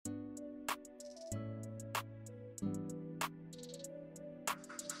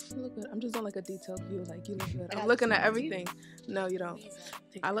You look good. I'm just on like a detailed view. Like, you look good. I I'm got looking this at one, everything. No, you don't.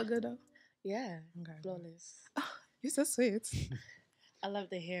 I look good though. Yeah, Okay. flawless. You're so sweet. I love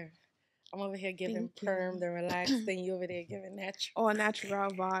the hair. I'm over here giving Thank you. perm, the relaxed, then you over there giving natural. Oh,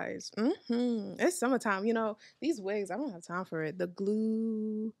 natural vibes. It's summertime. You know, these wigs, I don't have time for it. The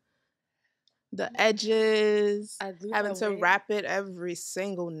glue, the edges, I glue having my to wig. wrap it every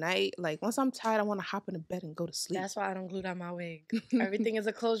single night. Like, once I'm tired, I want to hop in the bed and go to sleep. That's why I don't glue down my wig. Everything is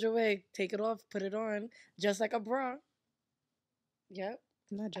a closure wig. Take it off, put it on, just like a bra. Yep.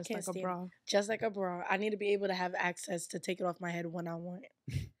 Not just can't like a stand bra. Just like a bra. I need to be able to have access to take it off my head when I want.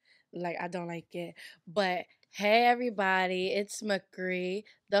 Like, I don't like it. But hey, everybody, it's MUKRI,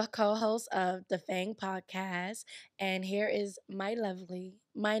 the co-host of the FANG Podcast. And here is my lovely,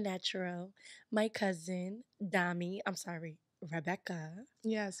 my natural, my cousin, Rebecca.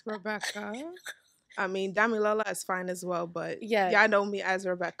 Yes, Rebecca. I mean, Damilola is fine as well, but Yeah. y'all know me as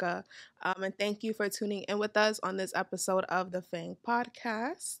Rebecca. And thank you for tuning in with us on this episode of the FANG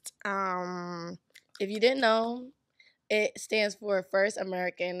Podcast. If you didn't know, it stands for First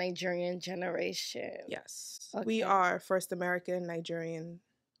American Nigerian Generation. Yes. Okay. We are first American Nigerian.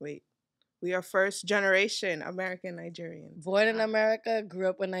 Wait. We are first generation American Nigerians. Born in America, grew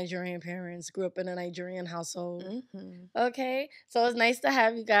up with Nigerian parents, grew up in a Nigerian household. Okay, so it's nice to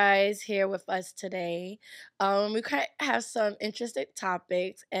have you guys here with us today. We have some interesting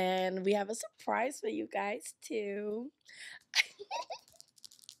topics, and we have a surprise for you guys too.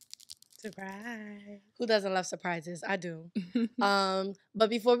 Surprise. Who doesn't love surprises? I do. But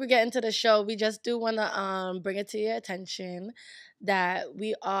before we get into the show, we just do want to bring it to your attention that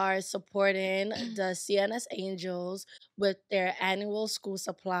we are supporting the CNS Angels with their annual school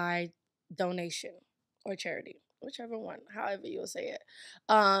supply donation or charity, whichever one, however you'll say it.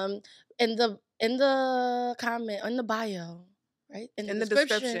 In the comment, in the bio, right? In the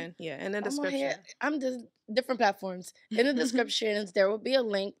description. Yeah, in the description. I'm just different platforms. In the descriptions, there will be a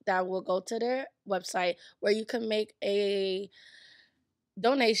link that will go to their website where you can make a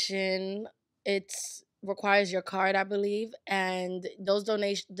donation. It requires your card, I believe, and those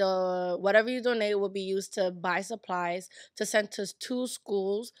whatever you donate will be used to buy supplies to send to 2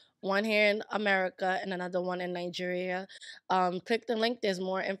 schools, one here in America and another one in Nigeria. Click the link. There's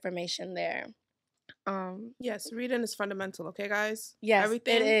more information there. Yes, reading is fundamental, okay, guys? Yes,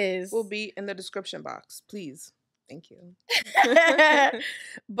 everything it is. will be in the description box, please. Thank you.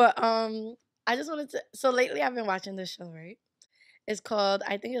 But I just wanted to. So lately, I've been watching this show. Right?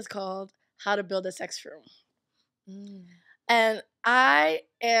 I think it's called How to Build a Sex Room, and I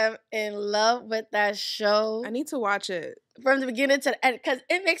am in love with that show. I need to watch it from the beginning to the end because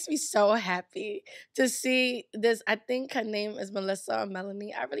it makes me so happy to see this. I think her name is Melissa or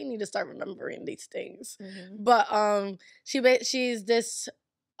Melanie. I really need to start remembering these things. But she's this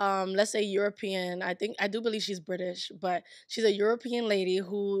let's say European. I do believe she's British, but she's a European lady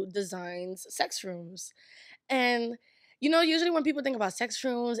who designs sex rooms. And you know, usually when people think about sex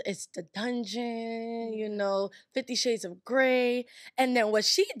rooms, it's the dungeon, 50 Shades of Grey. And then what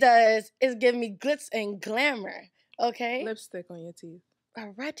she does is give me glitz and glamour. Okay? Lipstick on your teeth.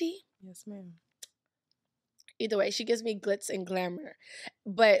 Already? Yes, ma'am. Either way, she gives me glitz and glamour.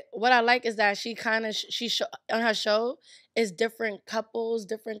 But what I like is that on her show is different couples,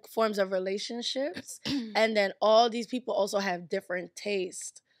 different forms of relationships. And then all these people also have different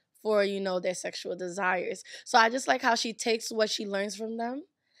tastes for, their sexual desires. So I just like how she takes what she learns from them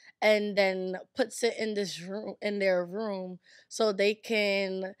and then puts it in their room so they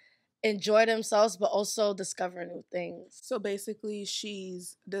can enjoy themselves but also discover new things. So basically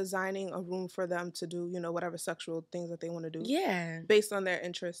she's designing a room for them to do, whatever sexual things that they want to do. Yeah. Based on their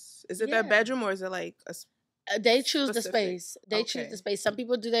interests. Is it their bedroom or is it like a they choose the space. Choose the space. Some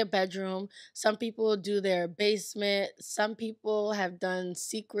people do their bedroom. Some people do their basement. Some people have done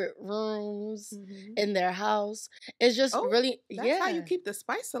secret rooms in their house. It's just really, that's how you keep the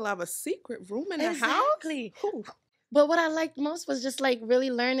spice alive. A secret room in the house? Exactly. But what I liked most was just like really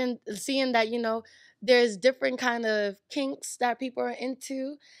seeing that, there's different kind of kinks that people are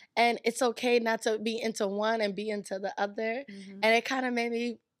into. And it's okay not to be into one and be into the other. And it kind of made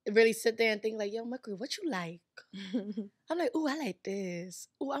me really sit there and think like, yo, MUKRI, what you like? I'm like, ooh, I like this.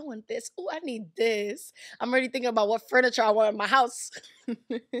 Ooh, I want this. Ooh, I need this. I'm already thinking about what furniture I want in my house. Because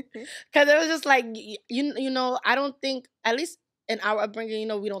it was just like, I don't think, at least in our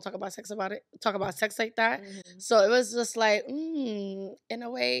upbringing, we don't talk about sex like that. So it was just like, in a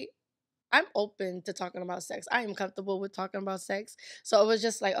way, I'm open to talking about sex. I am comfortable with talking about sex. So it was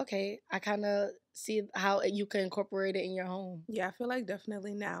just like, okay, I kind of see how you can incorporate it in your home. Yeah, I feel like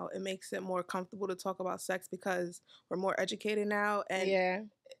definitely now it makes it more comfortable to talk about sex because we're more educated now and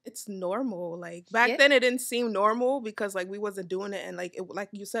it's normal. Like back then it didn't seem normal because like we wasn't doing it and like like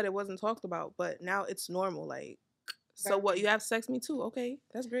you said it wasn't talked about, but now it's normal. Like so what, you have sex? Me too. Okay,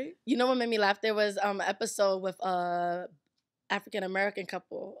 that's great. You know what made me laugh? There was an episode with African American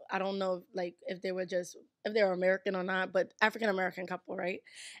couple. I don't know like if they were American or not, but African American couple, right?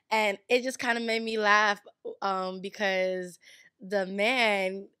 And it just kind of made me laugh because the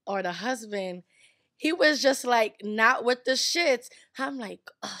man or the husband, he was just like not with the shits. I'm like,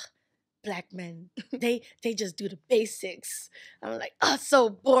 ugh, black men, they just do the basics. I'm like, oh, so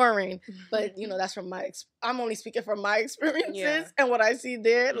boring. But you know, that's from I'm only speaking from my experiences and what I see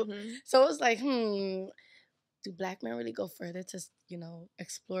there. So it was like, do black men really go further to, you know,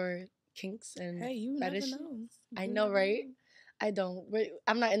 explore kinks and fetishes? Never know. I know, right? I don't.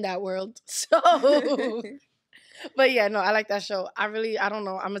 I'm not in that world. So, but yeah, no, I like that show. I don't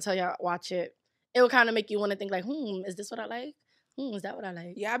know. I'm going to tell y'all, watch it. It will kind of make you want to think like, is this what I like? Is that what I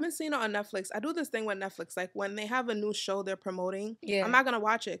like? Yeah, I've been seeing it on Netflix. I do this thing with Netflix. Like when they have a new show they're promoting, I'm not going to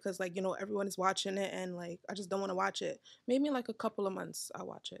watch it because like, you know, everyone is watching it and like, I just don't want to watch it. Maybe in like a couple of months I'll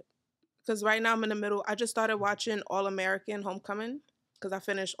watch it. Because right now I'm in the middle. I just started watching All American Homecoming because I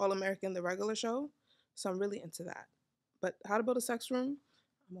finished All American, the regular show. So I'm really into that. But How to Build a Sex Room,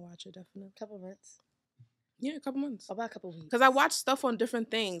 I'm going to watch it definitely. Couple months. Yeah, a couple months. About a couple weeks. Because I watch stuff on different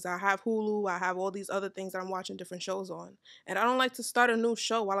things. I have Hulu. I have all these other things that I'm watching different shows on. And I don't like to start a new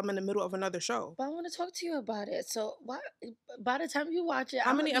show while I'm in the middle of another show. But I want to talk to you about it. So by the time you watch it,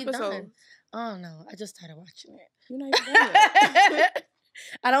 how many episodes? Oh, no. I just started watching it. You're not even done yet.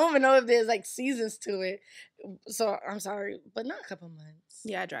 I don't even know if there's like seasons to it. So I'm sorry, but not a couple months.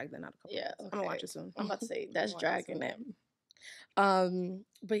 Yeah, I dragged it out a couple months. Okay. I'm going to watch it soon. I'm about to say, that's dragging it.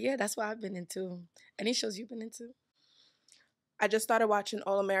 But yeah, that's what I've been into. Any shows you've been into? I just started watching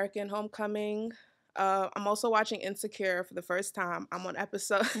All American Homecoming. I'm also watching Insecure for the first time. I'm on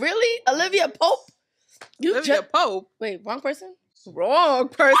episode. Really? Olivia Pope? Olivia Pope? Wait, wrong person? Wrong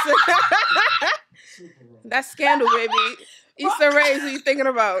person. That's Scandal, baby. Issa Rae, who you thinking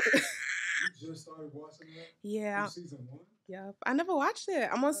about? You just started watching that? Yeah. Season 1? Yep. I never watched it.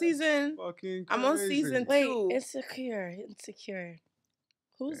 I'm on season. I'm on season 2. Wait, Insecure.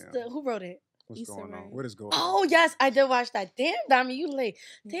 Who wrote it? What's going on? What is going on? Oh yes, I did watch that. Damn, Dami, you late.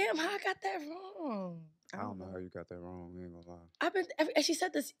 Damn, how I got that wrong? I don't know how you got that wrong. I ain't gonna lie. And she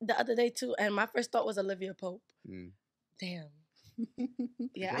said this the other day too, and my first thought was Olivia Pope. Damn.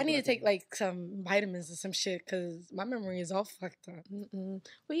 Yeah, I need to take like some vitamins or some shit because my memory is all fucked up.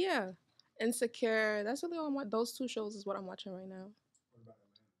 But yeah, Insecure. That's really all those 2 shows is what I'm watching right now. What about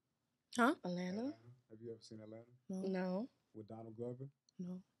Atlanta? Atlanta? Have you ever seen Atlanta? No. With Donald Glover?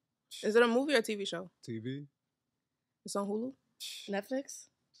 No. Is it a movie or a TV show? TV. It's on Hulu? Netflix?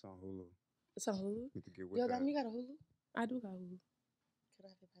 It's on Hulu. It's on Hulu? Need to get with Yo, that. Dami, you got a Hulu? I do got Hulu. Could I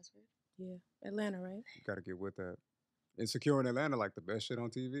have your password? Yeah. Atlanta, right? You gotta get with that. Insecure in Atlanta, like the best shit on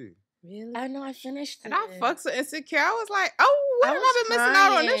TV. Really? I know, I finished it. And I fucks with Insecure. I was like, oh, what have I been missing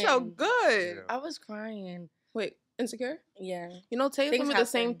out on this show? Good. Yeah. I was crying. Wait, Insecure? Yeah. You know, Tay told me the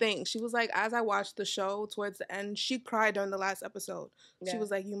same thing. She was like, as I watched the show towards the end, she cried during the last episode. Yeah. She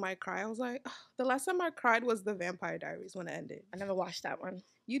was like, you might cry. I was like, oh, the last time I cried was The Vampire Diaries when it ended. I never watched that one.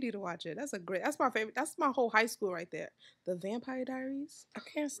 You need to watch it. That's my favorite. That's my whole high school right there. The Vampire Diaries. I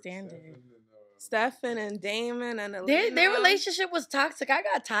can't stand it. Stefan and Damon and Elena. Their relationship was toxic. I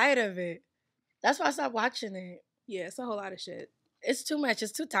got tired of it. That's why I stopped watching it. Yeah, it's a whole lot of shit. It's too much.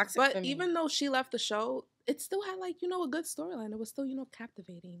 It's too toxic but for me. Even though she left the show, it still had like, you know, a good storyline. It was still, you know,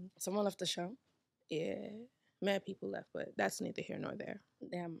 captivating. Someone left the show? Yeah. Mad people left, but that's neither here nor there.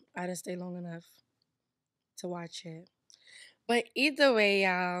 Damn, I didn't stay long enough to watch it. But either way,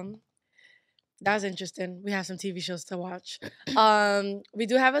 that was interesting. We have some TV shows to watch. We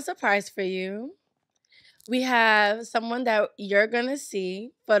do have a surprise for you. We have someone that you're going to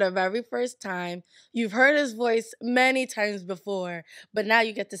see for the very first time. You've heard his voice many times before, but now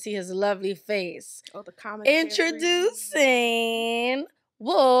you get to see his lovely face. Oh, the commentary. Introducing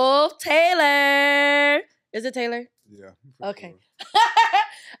Wolf Taylor. Is it Taylor? Yeah. Okay.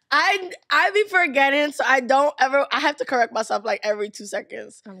 I be forgetting, so I have to correct myself like every 2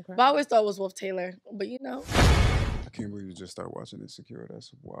 seconds. But I always thought it was Wolf Taylor, but you know. I can't believe you just started watching Insecure.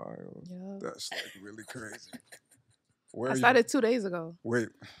 That's wild. Yeah. That's like really crazy. I started 2 days ago. Wait.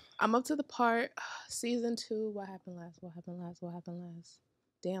 I'm up to the part, season 2. What happened last?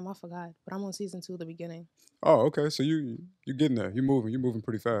 Damn, I forgot. But I'm on season 2, the beginning. Oh, okay. So you getting there. You're moving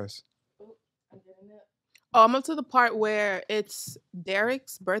pretty fast. Ooh, Oh, I'm up to the part where it's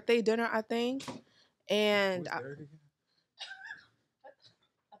Derek's birthday dinner, I think. And Who's Derek again?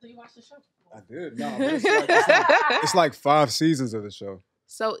 I thought you watched the show. I did. No, but it's like 5 seasons of the show.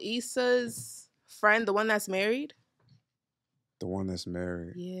 So Issa's friend, the one that's married? The one that's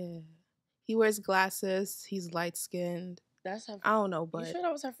married. Yeah. He wears glasses. He's light-skinned. That's her. I don't know, but... You sure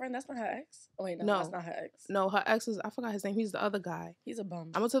that was her friend? That's not her ex? Oh, wait, no, that's not her ex. No, her ex is... I forgot his name. He's the other guy. He's a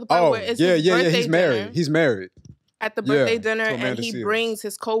bum. I'm up to the part where it's his birthday He's married. dinner. He's married. At the birthday dinner, and he brings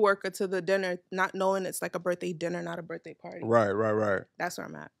his coworker to the dinner, not knowing it's like a birthday dinner, not a birthday party. Right. That's where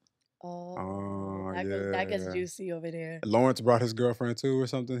I'm at. Oh, that gets juicy over there. Lawrence brought his girlfriend too or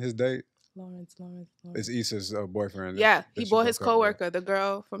something, his date? Lawrence. It's Issa's boyfriend. Yeah, he brought his coworker, the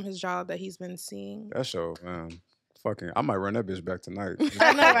girl from his job that he's been seeing. That show, man. Fucking, I might run that bitch back tonight.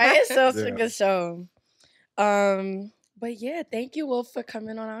 I know, right? It's a good show. But yeah, thank you, Wolf, for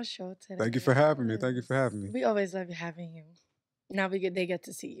coming on our show today. Thank you for having me. We always love having you. Now they get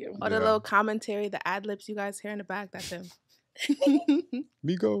to see you. Or the little commentary, the ad libs you guys hear in the back, that's him.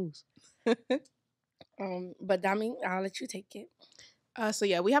 Migos. But Dami, I'll let you take it. So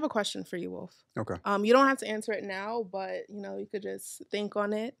yeah, we have a question for you, Wolf. Okay. You don't have to answer it now, but you could just think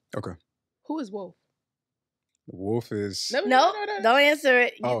on it. Okay. Who is Wolf? Wolf is... No, don't answer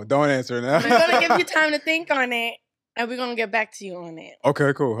it. Oh, don't answer it now. We're going to give you time to think on it, and we're going to get back to you on it.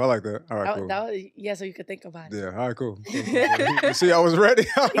 Okay, cool. I like that. All right, cool. So you could think about it. Yeah, all right, cool. You see, I was ready.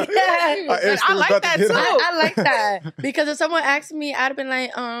 Yeah. I like that, too. I like that. Because if someone asked me, I'd have been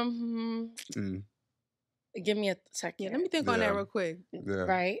like, give me a second. Yeah, let me think on that real quick. Yeah.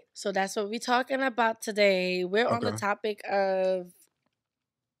 Right? So that's what we're talking about today. We're on the topic of...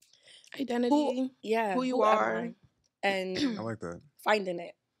 identity, who you are, and I like that. Finding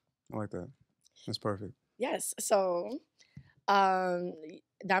it. I like that. That's perfect. Yes. So,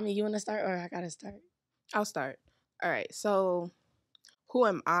 Dami, you want to start or I gotta start? I'll start. All right. So, who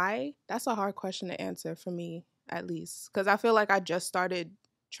am I? That's a hard question to answer for me, at least, because I feel like I just started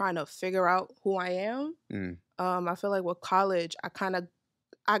trying to figure out who I am. I feel like with college,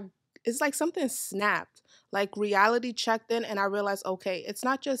 it's like something snapped. Like reality checked in and I realized, okay, it's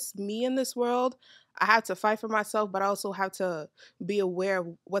not just me in this world. I have to fight for myself, but I also have to be aware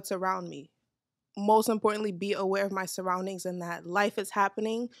of what's around me. Most importantly, be aware of my surroundings and that life is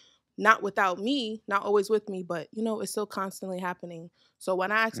happening, not without me, not always with me, but, it's still constantly happening. So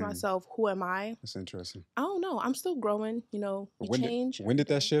when I ask myself, who am I? That's interesting. I don't know. I'm still growing, we change. When did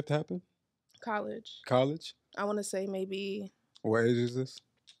that shift happen? College. I want to say maybe... What age is this?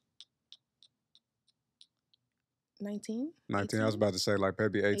 19. I was about to say like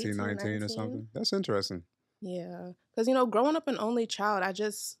maybe 18, 19 or something. That's interesting. Yeah. Because, growing up an only child,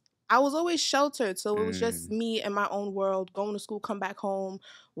 I was always sheltered. So it was just me and my own world, going to school, come back home.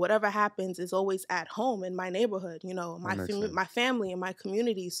 Whatever happens is always at home in my neighborhood, my family and my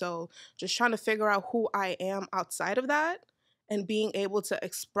community. So just trying to figure out who I am outside of that and being able to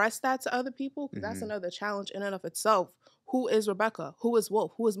express that to other people. Because that's another challenge in and of itself. Who is Rebecca? Who is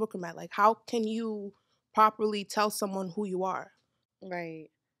Wolf? Who is MUKRIMAT? Like, how can you properly tell someone who you are? Right.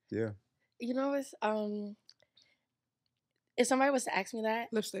 Yeah. It's if somebody was to ask me that,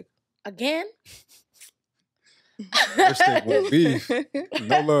 lipstick again, lipstick with beef,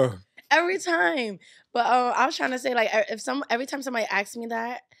 no love every time. But I was trying to say, like, every time somebody asks me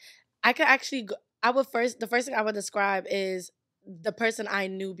that, I could actually the first thing I would describe is the person I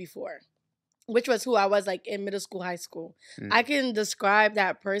knew before, which was who I was like in middle school, high school. I can describe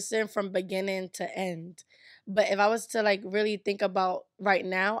that person from beginning to end. But if I was to like really think about right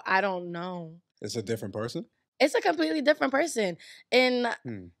now, I don't know. It's a different person? It's a completely different person. In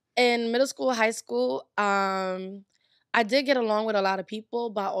middle school, high school, I did get along with a lot of people,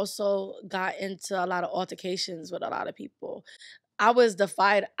 but I also got into a lot of altercations with a lot of people. I was the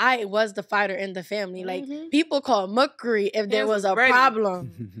fighter in the family. Like, people call Mukri if there was a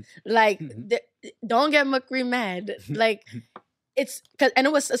problem. Like, don't get Mukri mad. Like, and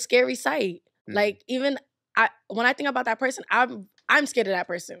it was a scary sight. Like, even when I think about that person, I'm scared of that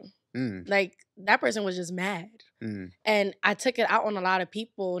person. Like, that person was just mad. And I took it out on a lot of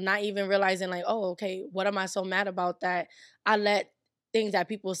people, not even realizing like, oh, okay, what am I so mad about that I let things that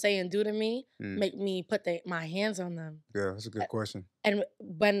people say and do to me make me put my hands on them? Yeah, that's a good question. And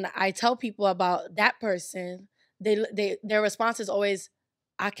when I tell people about that person, their response is always,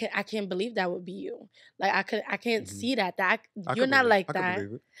 I can't believe that would be you. Like, I can't see that you're not like that.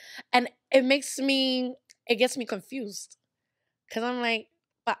 And it gets me confused, because I'm like,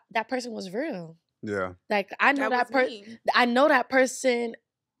 but that person was real. Yeah. Like, I know I know that person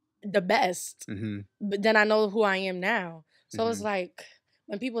the best, but then I know who I am now. So it's like,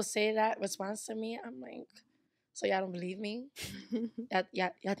 when people say that response to me, I'm like, so y'all don't believe me?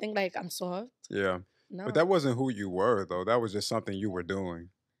 y'all think like I'm soft? Yeah. No. But that wasn't who you were, though. That was just something you were doing.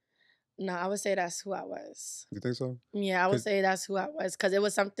 No, I would say that's who I was. You think so? Yeah, I would say that's who I was because it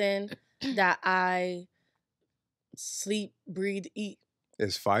was something that I sleep, breathe, eat.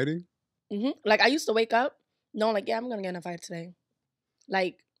 Is fighting? Like I used to wake up knowing like, yeah, I'm gonna get in a fight today.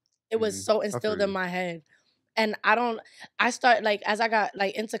 Like it was so instilled in my head. And I started like as I got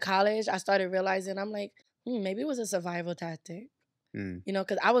like into college, I started realizing I'm like, maybe it was a survival tactic. You know,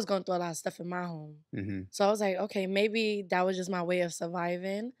 because I was going through a lot of stuff in my home. So I was like, okay, maybe that was just my way of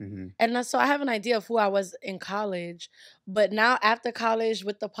surviving. And so I have an idea of who I was in college. But now after college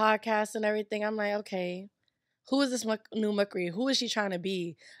with the podcast and everything, I'm like, okay, who is this new Mukri? Who is she trying to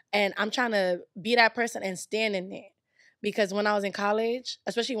be? And I'm trying to be that person and stand in it. Because when I was in college,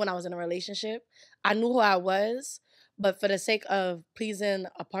 especially when I was in a relationship, I knew who I was. But for the sake of pleasing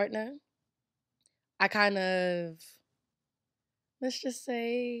a partner, I kind of... let's just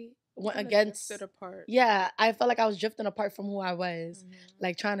say went against drifted apart. Yeah, I felt like I was drifting apart from who I was,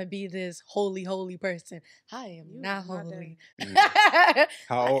 like trying to be this holy person. I am not holy.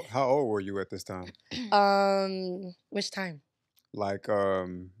 How old were you at this time? Which time? Like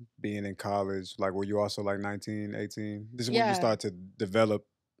being in college, like were you also like 19, 18? This is when you start to develop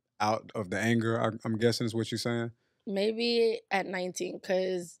out of the anger, I'm guessing is what you're saying? Maybe at 19,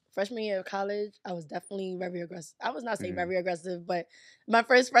 because freshman year of college, I was definitely very aggressive. I was not saying very aggressive, but my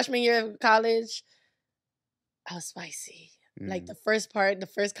first freshman year of college, I was spicy. Like the first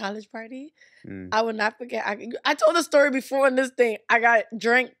college party, I would not forget. I told the story before in this thing. I got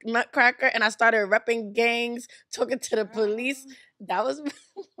drank Nutcracker and I started repping gangs, talking to the police. That was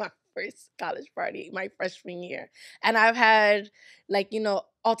my first college party, my freshman year. And I've had like,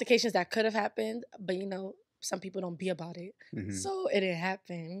 altercations that could have happened, but some people don't be about it. So it didn't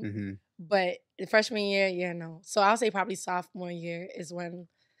happen. But the freshman year, yeah, no. So I'll say probably sophomore year is when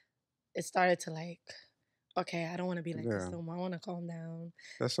it started to like, okay, I don't want to be like this no more. I want to calm down.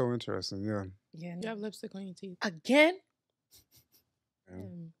 That's so interesting, yeah. Yeah. You have lipstick on your teeth. Again? Yeah.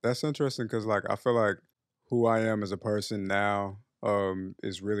 That's interesting because like I feel like who I am as a person now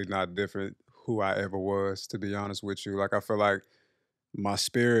is really not different who I ever was, to be honest with you. Like I feel like my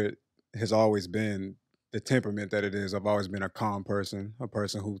spirit has always been the temperament that it is. I've always been a calm person, a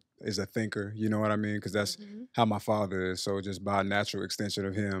person who is a thinker, you know what I mean? Because that's how my father is. So just by a natural extension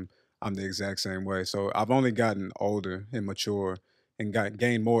of him, I'm the exact same way. So I've only gotten older and mature and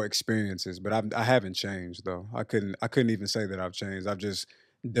gained more experiences, but I haven't changed though. I couldn't even say that I've changed. I've just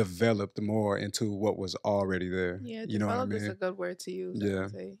developed more into what was already there. Yeah, you know what I mean? Is a good word to use. Yeah,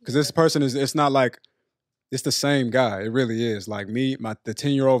 because this person it's not like it's the same guy. It really is. Like me, the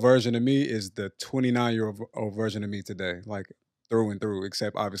 10-year-old version of me is the 29-year-old version of me today, like through and through,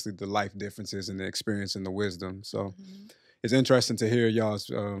 except obviously the life differences and the experience and the wisdom. So it's interesting to hear y'all's,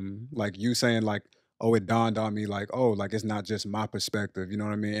 like you saying like, oh, it dawned on me like, oh, like it's not just my perspective, you know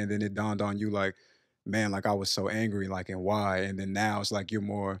what I mean? And then it dawned on you like, man, like I was so angry, like, and why? And then now it's like you're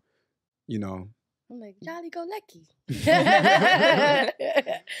more, I'm like, jolly go lucky. Yeah,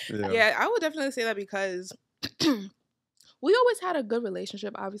 I would definitely say that because we always had a good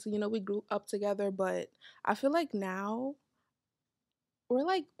relationship. Obviously, we grew up together, but I feel like now we're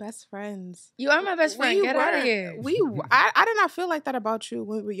like best friends. You are my best friend. Get out of here. I did not feel like that about you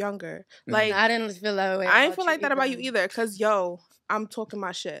when we were younger. Like I didn't feel that way. I didn't feel like that about you either. Cause I'm talking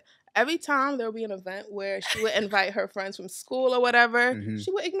my shit. Every time there would be an event where she would invite her friends from school or whatever, she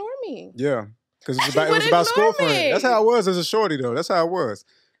would ignore me. Yeah. Because it was about school friends. That's how I was as a shorty, though. That's how I was.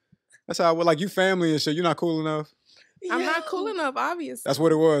 That's how I was. Like, you family and shit. You're not cool enough. I'm not cool enough, obviously. That's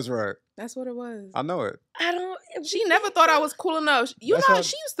what it was, right? That's what it was. I know it. She never thought I was cool enough. She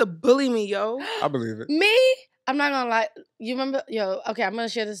used to bully me, yo. I believe it. Me? I'm not gonna lie. You remember? Okay, I'm gonna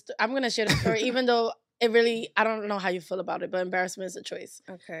share this. I'm gonna share the story, even though it really, I don't know how you feel about it, but embarrassment is a choice.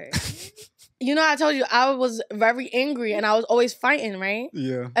 Okay. I told you I was very angry and I was always fighting, right?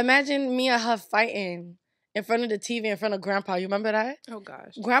 Yeah. Imagine me and her fighting in front of the TV, in front of Grandpa. You remember that? Oh,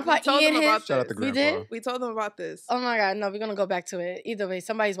 gosh. Grandpa eating his... Shout out to Grandpa. We did? We told them about this. Oh, my God. No, we're going to go back to it. Either way,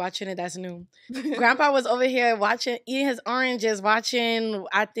 somebody's watching it. That's new. Grandpa was over here eating his oranges, watching,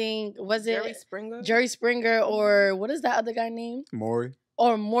 I think, was it... Jerry Springer, or what is that other guy named? Maury.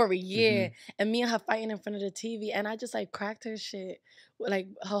 Or Maury, yeah. And me and her fighting in front of the TV, and I just, like, cracked her shit. Like,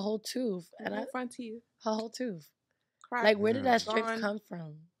 her whole tooth. Front teeth. Her whole tooth. Cracked. Like, where did that strength come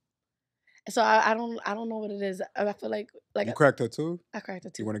from? So I don't know what it is. I feel like you cracked her tooth? I cracked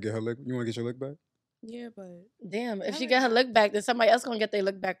her tooth. You want to get her lick? You want to get your lick back? Yeah, but damn, if she get her look back, then somebody else gonna get their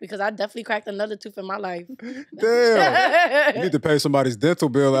look back because I definitely cracked another tooth in my life. Damn, you need to pay somebody's dental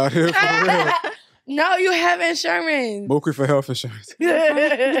bill out here for real. No, you have insurance. Mukri for health insurance.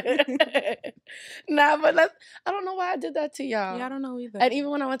 Nah, but I don't know why I did that to y'all. Yeah, I don't know either. And even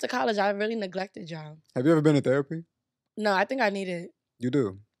when I went to college, I really neglected y'all. Have you ever been in therapy? No, I think I need it. You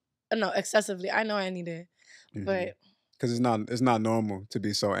do? No, excessively. I know I need it, but because it's not normal to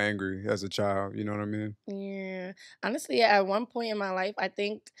be so angry as a child. You know what I mean? Yeah. Honestly, at one point in my life, I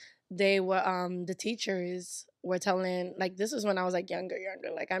think they were the teachers were telling, like, this is when I was like younger.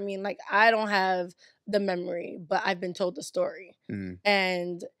 Like, I mean, like, I don't have the memory, but I've been told the story.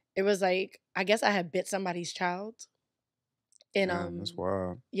 And it was like, I guess I had bit somebody's child in that's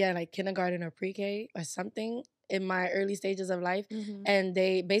wild. Yeah, like kindergarten or pre-K or something in my early stages of life. And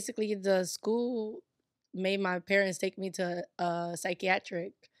they basically, the school made my parents take me to a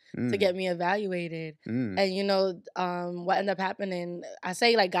psychiatric to get me evaluated. And you know, what ended up happening, I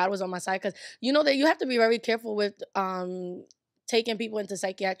say like God was on my side because you know that you have to be very careful with taking people into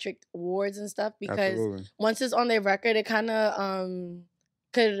psychiatric wards and stuff because once it's on their record, it kind of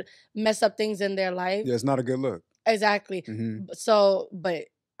could mess up things in their life. Yeah, it's not a good look. Exactly. So, but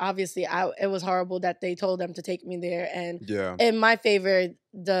obviously, it was horrible that they told them to take me there. And in my favor,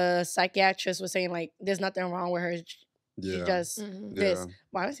 the psychiatrist was saying, like, there's nothing wrong with her. She just this.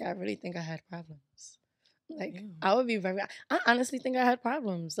 But honestly, I really think I had problems. Like, I would be I honestly think I had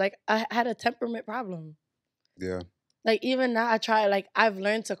problems. Like, I had a temperament problem. Yeah. Like, even now, I've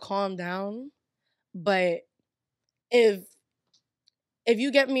learned to calm down. But if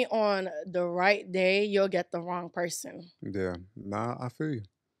you get me on the right day, you'll get the wrong person. Yeah. Nah, I feel you.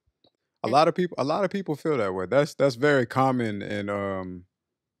 A lot of people feel that way. That's very common in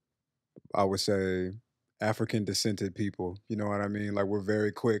I would say African descended people. You know what I mean? Like, we're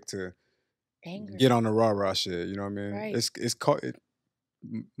very quick to get on the rah-rah shit. You know what I mean? Right.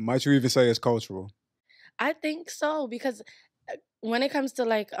 Might you even say it's cultural? I think so because when it comes to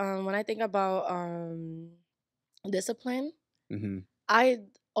like when I think about discipline, I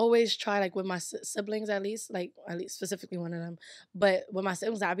always try, like with my siblings at least specifically one of them, but with my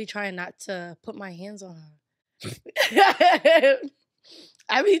siblings, I be trying not to put my hands on her.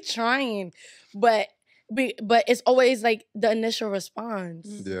 I be trying, but it's always like the initial response.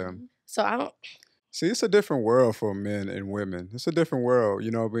 Yeah. So I don't... See, it's a different world for men and women. It's a different world,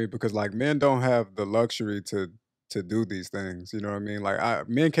 you know what I mean? Because like men don't have the luxury to do these things, you know what I mean? Like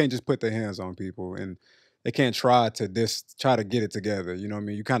men can't just put their hands on people and they can't try to get it together. You know what I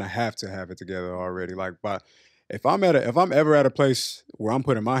mean? You kind of have to have it together already. Like, but if I'm ever at a place where I'm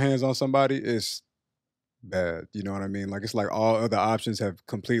putting my hands on somebody, it's bad. You know what I mean? Like, it's like all other options have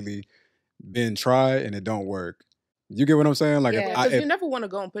completely been tried and it don't work. You get what I'm saying? Like, because you never want to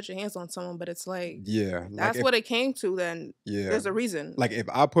go and put your hands on someone, but it's like, that's what it came to. Then there's a reason. Like, if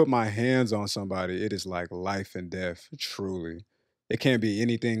I put my hands on somebody, it is like life and death. Truly. It can't be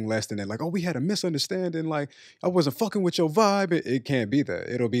anything less than that. Like, oh, we had a misunderstanding. Like, I wasn't fucking with your vibe. It can't be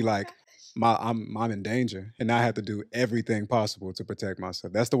that. It'll be like, I'm in danger, and I have to do everything possible to protect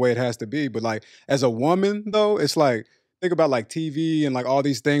myself. That's the way it has to be. But like, as a woman, though, it's like, think about like TV and like all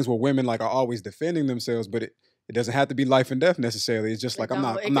these things where women like are always defending themselves, but it doesn't have to be life and death necessarily. It's just like, I'm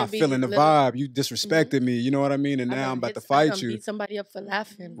not feeling the vibe. You disrespected me. You know what I mean? And now I'm about to fight you. Beat somebody up for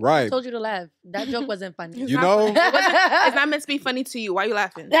laughing. Right. I told you to laugh. That joke wasn't funny. You know? It's not meant to be funny to you. Why are you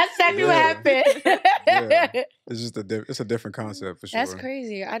laughing? That's exactly what happened. It's just it's a different concept for sure. That's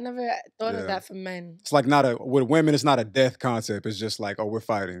crazy. I never thought of that for men. It's like with women, it's not a death concept. It's just like, oh, we're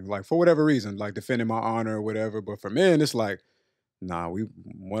fighting. Like, for whatever reason, like defending my honor or whatever. But for men, it's like, nah,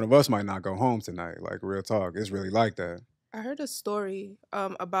 one of us might not go home tonight. Like, real talk. It's really like that. I heard a story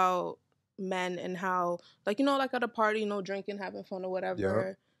about men and how, like, you know, like at a party, drinking, having fun or whatever.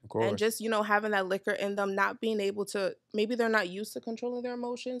 Yep, of course. And just, having that liquor in them, not being able to, maybe they're not used to controlling their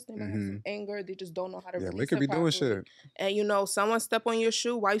emotions. They might have some anger. They just don't know how to release liquor be properly. doing shit. And, someone step on your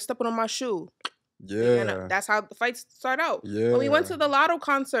shoe. Why you stepping on my shoe? Yeah. That's how the fights start out. Yeah. When we went to the Lotto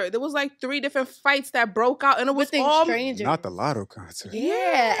concert, there was like 3 different fights that broke out, and it was all strangers. Not the Lotto concert.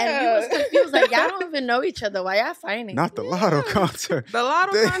 Yeah. And we was confused, like, y'all don't even know each other. Why y'all fighting? Not the Lotto concert. The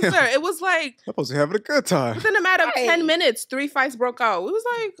Lotto concert. It was like, I'm supposed to be having a good time. Within a matter of 10 minutes, 3 fights broke out. We was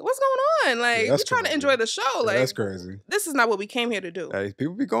like, what's going on? Like, we're trying to enjoy the show. Like, that's crazy. This is not what we came here to do. Hey,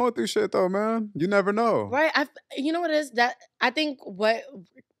 people be going through shit though, man. You never know. Right. You know what it is? That I think what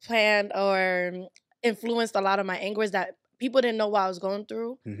planned or influenced a lot of my anger is that people didn't know what I was going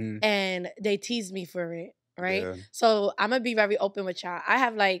through, and they teased me for it, right? Yeah. So I'm gonna be very open with y'all.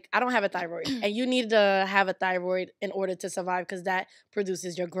 I don't have a thyroid, and you need to have a thyroid in order to survive because that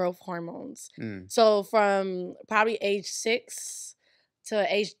produces your growth hormones. So from probably age 6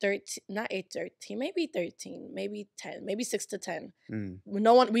 to age 13, not age 13, maybe 13, maybe 10, maybe 6 to 10.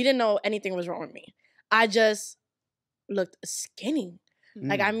 We didn't know anything was wrong with me. I just looked skinny.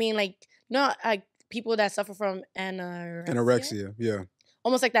 Like, I mean, like, no, like people that suffer from anorexia, yeah.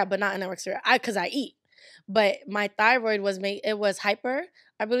 Almost like that, but not anorexia. Because I eat. But my thyroid it was hyper,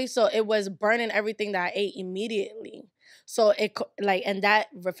 I believe. So it was burning everything that I ate immediately. So and that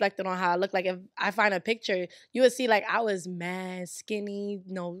reflected on how I look. Like if I find a picture, you would see like I was mad skinny,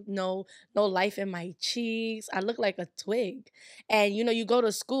 no life in my cheeks. I look like a twig. And you go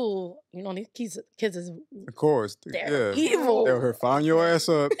to school, these kids is, of course, they're evil. They'll find your ass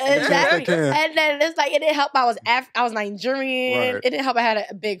up. Exactly. And then it's like it didn't help. I was Nigerian. Right. It didn't help. I had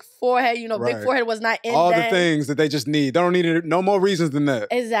a big forehead. Right. Big forehead was not in all the things that they just need. They don't need it, no more reasons than that.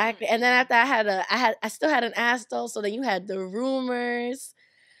 Exactly. And then after I still had an ass though. So then you had the rumors.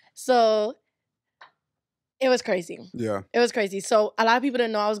 So it was crazy. Yeah. It was crazy. So a lot of people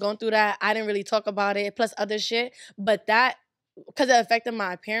didn't know I was going through that. I didn't really talk about it, plus other shit. But that, because it affected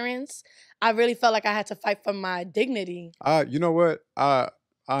my appearance, I really felt like I had to fight for my dignity. You know what? I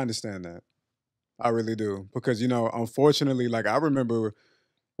understand that. I really do. Because, unfortunately, like I remember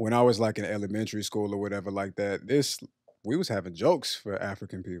when I was like in elementary school or whatever like that, we was having jokes for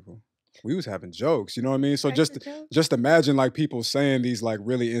African people. We was having jokes, you know what I mean? So just imagine like people saying these like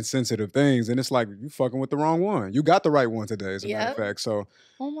really insensitive things, and it's like you fucking with the wrong one. You got the right one today, as a matter of fact. So,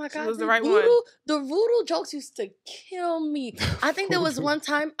 oh my God, it was the right one. The voodoo jokes used to kill me. I think there was one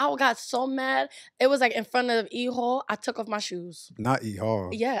time I got so mad. It was like in front of E Hall. I took off my shoes. Not E Hall.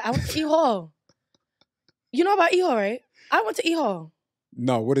 Yeah, I went to E Hall. You know about E Hall, right? I went to E Hall.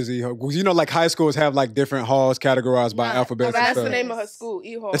 No, what is E Hall? Like high schools have like different halls categorized by alphabets. That's the name of her school,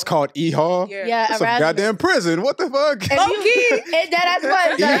 E Hall. It's called E Hall? Yeah, it's a goddamn prison. What the fuck? That's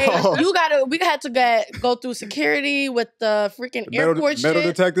what we had to go through security with the freaking airport shit. Metal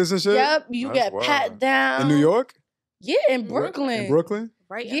detectors and shit? Yep, you get pat down. In New York? Yeah, in Brooklyn. In Brooklyn?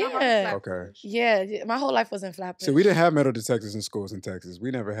 Right? Yeah. Okay. Yeah, my whole life was in Flatbush. So we didn't have metal detectors in schools in Texas.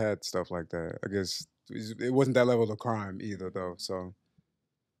 We never had stuff like that. I guess it wasn't that level of crime either, though, so...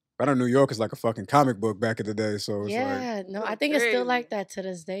 I know New York is like a fucking comic book back in the day, so it's I think it's still like that to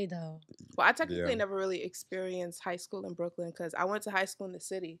this day, though. Well, I technically never really experienced high school in Brooklyn because I went to high school in the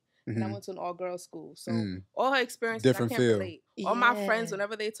city and I went to an all-girls school. So all her experiences, different I can't feel. relate. All my friends,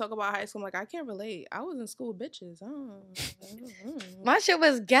 whenever they talk about high school, I'm like, I can't relate. I was in school, bitches. My shit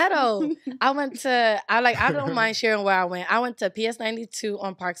was ghetto. I don't mind sharing where I went. I went to PS92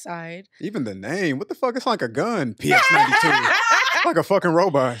 on Parkside. Even the name, what the fuck? It's like a gun. PS92. Like a fucking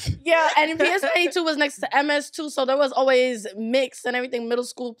robot. Yeah, and PS92 was next to MS2, so there was always mix and everything, middle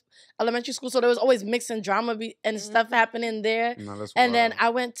school, elementary school, so there was always mix and drama and stuff happening there. No, that's and wild. Then I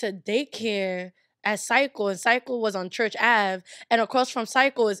went to daycare at Cycle, and Cycle was on Church Ave, and across from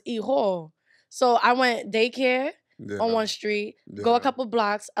Cycle is E Hall. So I went daycare on one street, go a couple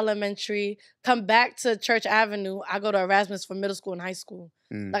blocks, elementary, come back to Church Avenue. I go to Erasmus for middle school and high school.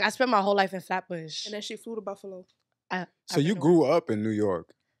 Like I spent my whole life in Flatbush. And then she flew to Buffalo. So you grew up in New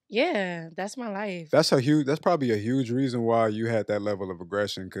York? Yeah, that's my life. That's probably a huge reason why you had that level of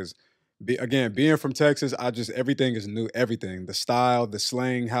aggression. Because, being from Texas, everything is new. Everything, the style, the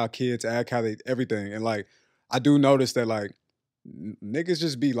slang, how kids act, everything. And like, I do notice that like niggas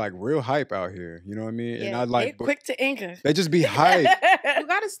just be like real hype out here. You know what I mean? Yeah, and I like quick to anger. They just be hype. You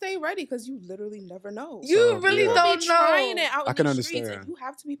gotta stay ready because you literally never know. You really don't know. Trying it out I can in the understand. Streets, and you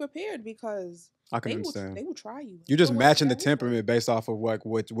have to be prepared because I can understand. They will try you. You're just matching the temperament based off of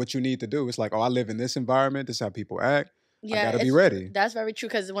what you need to do. It's like, oh, I live in this environment. This is how people act. Yeah, I gotta be ready. That's very true.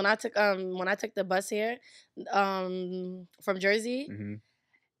 Because when I took the bus here, from Jersey,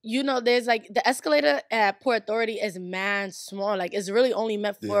 there's like the escalator at Port Authority is man small. Like it's really only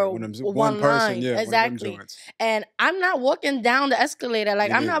meant for one person. Yeah, exactly. And I'm not walking down the escalator.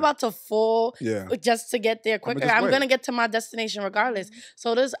 Like I'm not about to fall just to get there quicker. I'm gonna get to my destination regardless.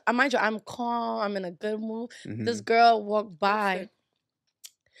 So mind you, I'm calm. I'm in a good mood. This girl walked by.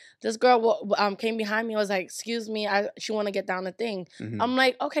 This girl came behind me. I was like, excuse me, she want to get down the thing. I'm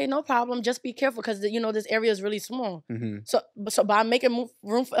like, okay, no problem. Just be careful because, this area is really small. But I'm making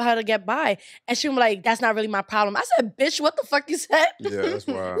room for her to get by. And she was like, that's not really my problem. I said, bitch, what the fuck you said? Yeah, that's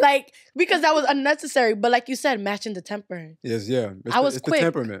wild. Like, because that was unnecessary. But like you said, matching the temper. Yes, yeah. It's quick. The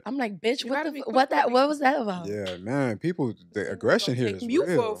temperament. I'm like, bitch, what was that about? Yeah, man. The aggression here is you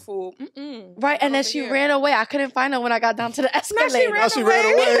real. for a fool. Right, and then she ran away. I couldn't find her when I got down to the escalator. She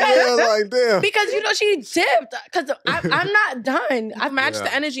ran away. Yeah, like damn. Because she dipped. Because I'm not done. I matched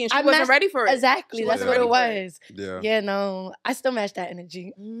the energy, and she wasn't ready for it. Exactly, that's what it was. Yeah. Yeah, no, I still matched that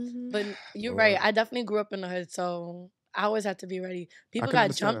energy. But you're right. I definitely grew up in the hood, so I always have to be ready. People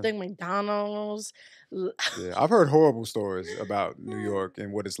got jumped in McDonald's. Yeah, I've heard horrible stories about New York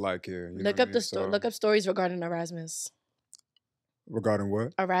and what it's like here. Look up stories regarding Erasmus. Regarding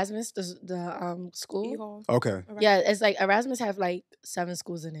what? Erasmus, the school. Okay. Yeah, it's like Erasmus have like 7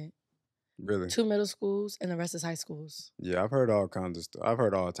 schools in it. Really? 2 middle schools and the rest is high schools. Yeah, I've heard all kinds of stuff. I've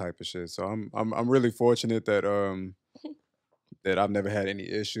heard all type of shit. So I'm really fortunate that that I've never had any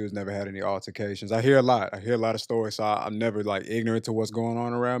issues, never had any altercations. I hear a lot. I hear a lot of stories. So I'm never like ignorant to what's going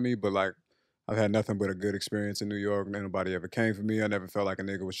on around me. But like I've had nothing but a good experience in New York. Nobody ever came for me. I never felt like a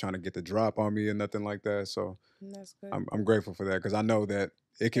nigga was trying to get the drop on me or nothing like that. So that's good. I'm grateful for that because I know that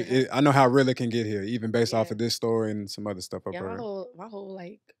it can. I know how real it can get here, even based off of this story and some other stuff I've heard. My whole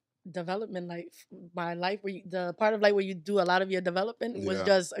like development life, my life where the part of life where you do a lot of your development was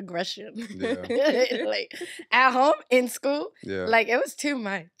just aggression. Yeah. Like at home, in school, like it was too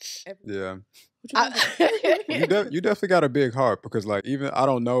much. Yeah. You definitely got a big heart because like even I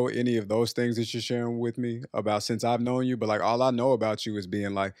don't know any of those things that you're sharing with me about since I've known you, but like all I know about you is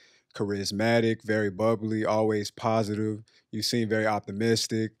being like charismatic, very bubbly, always positive. You seem very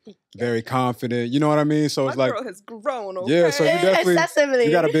optimistic, very confident. You know what I mean? So it's like girl has grown. Okay? Yeah, so you definitely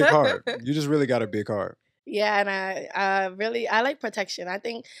you got a big heart. You just really got a big heart. Yeah, and I like protection. I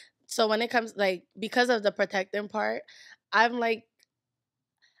think so when it comes like because of the protecting part, I'm like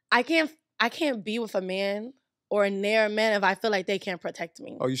I can't be with a man or near a man if I feel like they can't protect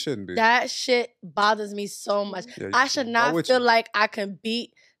me. Oh, you shouldn't be. That shit bothers me so much. Yeah, I should not feel like I can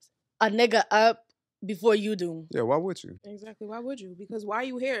beat a nigga up before you do. Yeah, why would you? Exactly, why would you? Because why are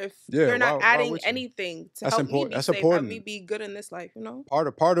you here if you're not adding anything to help me be safe, help me be good in this life, you know?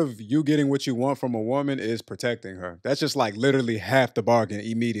 Part of you getting what you want from a woman is protecting her. That's just like literally half the bargain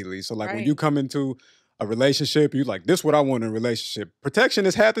immediately. So like when you come into a relationship, you like, this is what I want in a relationship. Protection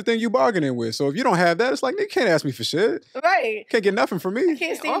is half the thing you bargaining with. So if you don't have that, it's like, you can't ask me for shit. Right. Can't get nothing from me. I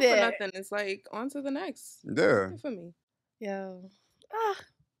can't stand for nothing. It's like, on to the next. Yeah. For me. Yeah.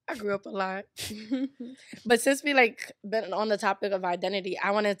 I grew up a lot. But since we like been on the topic of identity,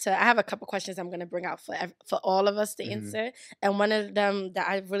 I have a couple questions I'm going to bring out for all of us to answer. And one of them that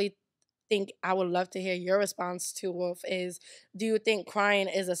I really think I would love to hear your response to, Wolf, is do you think crying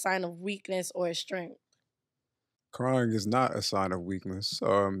is a sign of weakness or a strength? Crying is not a sign of weakness.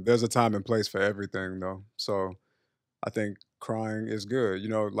 There's a time and place for everything, though. So I think crying is good. You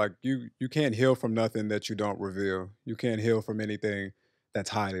know, like you can't heal from nothing that you don't reveal. You can't heal from anything that's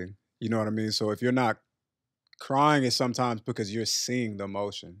hiding. You know what I mean? So if you're not crying, it's sometimes because you're seeing the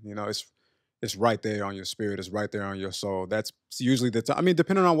emotion. You know, it's right there on your spirit. It's right there on your soul. That's usually the time. I mean,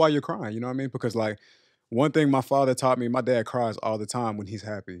 depending on why you're crying, you know what I mean? Because like one thing my father taught me, my dad cries all the time when he's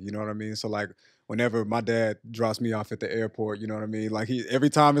happy. You know what I mean? So like whenever my dad drops me off at the airport, you know what I mean? Like every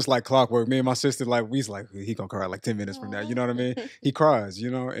time it's like clockwork. Me and my sister, like we's like, he gonna cry like 10 minutes from now. You know what I mean? He cries,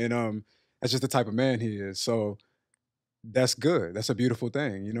 you know? And that's just the type of man he is. So that's good. That's a beautiful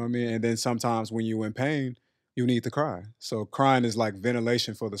thing. You know what I mean? And then sometimes when you're in pain, you need to cry. So crying is like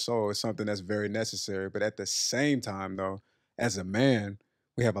ventilation for the soul. It's something that's very necessary. But at the same time, though, as a man,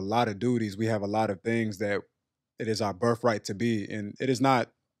 we have a lot of duties. We have a lot of things that it is our birthright to be. And it is not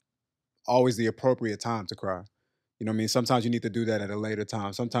always the appropriate time to cry. You know what I mean? Sometimes you need to do that at a later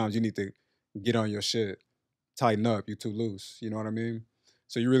time. Sometimes you need to get on your shit, tighten up. You're too loose. You know what I mean?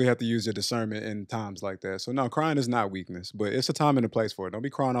 So you really have to use your discernment in times like that. So no, crying is not weakness, but it's a time and a place for it. Don't be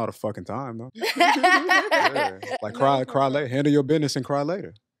crying all the fucking time, though. Yeah. Like cry later. Handle your business and cry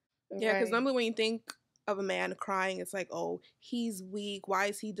later. Yeah, because normally when you think of a man crying, it's like, oh, he's weak. Why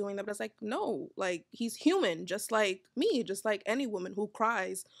is he doing that? But it's like, no, like he's human, just like me, just like any woman who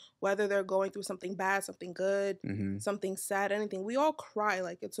cries, whether they're going through something bad, something good, something sad, anything. We all cry.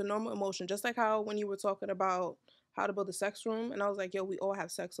 Like it's a normal emotion. Just like how when you were talking about how to build a sex room, and I was like, yo, we all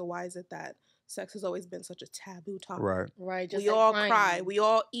have sex, so why is it that sex has always been such a taboo topic? Right. Just we like all cry, we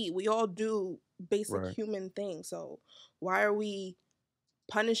all eat, we all do basic human things. So why are we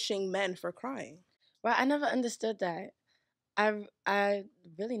punishing men for crying? Right, I never understood that. I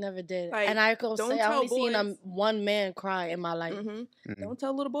really never did. Like, and I could say I only seen one man cry in my life. Don't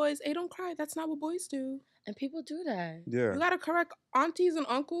tell little boys, hey, don't cry. That's not what boys do. And people do that. Yeah. We gotta correct aunties and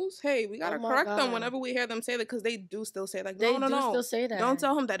uncles. Hey, we gotta correct them whenever we hear them say that, because they do still say like, no. Still say that. Don't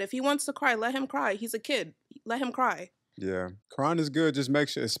tell him that. If he wants to cry, let him cry. He's a kid. Let him cry. Yeah. Crying is good. Just make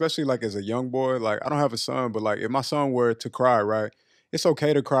sure, especially like as a young boy, like I don't have a son, but like if my son were to cry, right, it's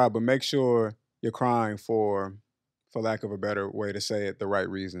okay to cry, but make sure you're crying for for lack of a better way to say it, the right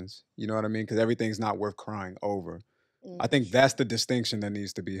reasons. You know what I mean? Because everything's not worth crying over. I think that's the distinction that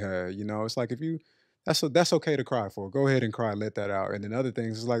needs to be had. You know, it's like if you, that's okay to cry for. Go ahead and cry, let that out. And then other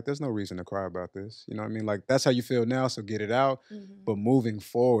things is like, there's no reason to cry about this. You know what I mean? Like that's how you feel now, so get it out. But moving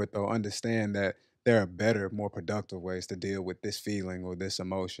forward, though, understand that there are better, more productive ways to deal with this feeling or this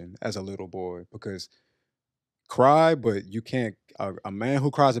emotion as a little boy. Because cry, but you can't. A man who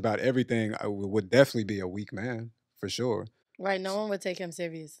cries about everything would definitely be a weak man for sure. Right? No one would take him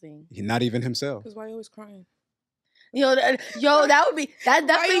seriously. Not even himself. Because why are you always crying? That would be that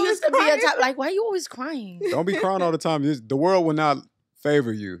definitely used to be a time. Like, why are you always crying? Don't be crying all the time. The world will not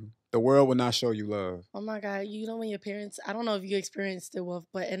favor you. The world will not show you love. Oh my God. You know when your parents, I don't know if you experienced it, Wolf,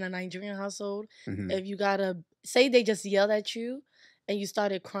 but in a Nigerian household, if you gotta, say they just yelled at you and you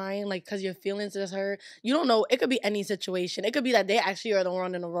started crying, like, because your feelings just hurt, you don't know, it could be any situation. It could be that they actually are the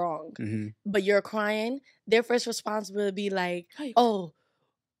one in the wrong, but you're crying. Their first response will be like, oh,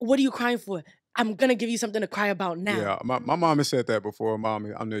 what are you crying for? I'm going to give you something to cry about now. Yeah, my mom has said that before. Mommy,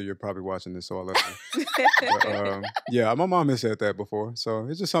 I know you're probably watching this, so I love you. Yeah, my mom has said that before. So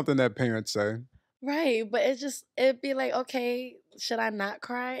it's just something that parents say. Right, but it'd be like, okay, should I not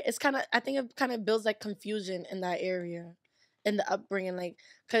cry? I think it kind of builds like confusion in that area, in the upbringing, like,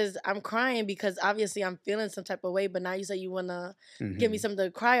 because I'm crying because obviously I'm feeling some type of way, but now you say you want to give me something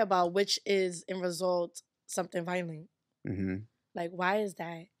to cry about, which is in result something violent. Like, why is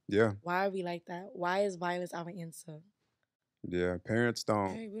that? Yeah. Why are we like that? Why is violence our answer? Yeah, parents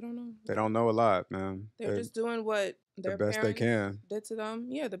don't. Hey, we don't know. They don't know a lot, man. They're just doing what their the best they can did to them.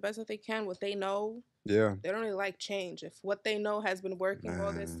 Yeah, the best that they can, what they know. Yeah. They don't really like change. If what they know has been working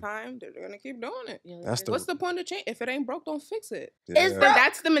all this time, they're gonna keep doing it. Yeah, what's the point of change? If it ain't broke, don't fix it. Yeah. It's broke.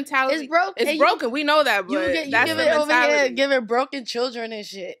 That's the mentality. It's broke. It's broken. We know that, but you that's give the it over mentality. here, giving broken children and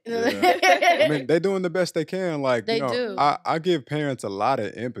shit. Yeah. I mean, they're doing the best they can. Like, they you know, do. I give parents a lot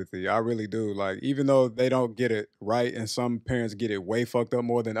of empathy. I really do. Like, even though they don't get it right, and some parents get it way fucked up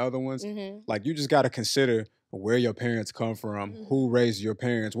more than other ones, like, you just got to consider where your parents come from, who raised your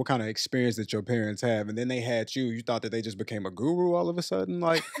parents, what kind of experience that your parents have, and then they had you. You thought that they just became a guru all of a sudden,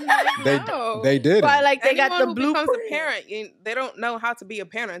 like they did. But like they got the who blueprint. Becomes a parent, they don't know how to be a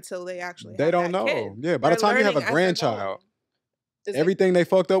parent until they actually. They don't know. Kid. Yeah, by the time you have a grandchild, everything they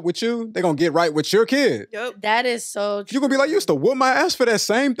fucked up with you, they're gonna get right with your kid. Yep. That is so true. You're gonna be like, you used to whoop my ass for that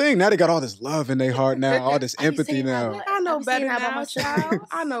same thing. Now they got all this love in their heart now, all this empathy now. I know better now, child.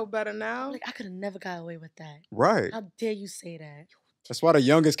 I know better now. Like, I could have never got away with that. Right. How dare you say that? That's why the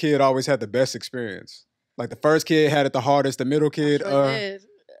youngest kid always had the best experience. Like the first kid had it the hardest, the middle kid, did.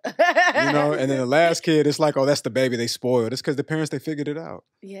 You know, and then the last kid, it's like, oh, that's the baby they spoiled. It's because the parents, they figured it out.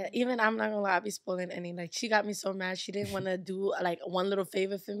 Yeah, even I'm not gonna lie, I be spoiling Annie. Like, she got me so mad. She didn't want to do like one little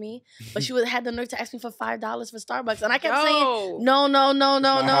favor for me, but she had the nerve to ask me for $5 for Starbucks, and I kept saying no.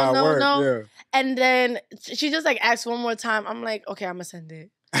 Yeah. And then she just like asked one more time. I'm like, okay, I'm gonna send it.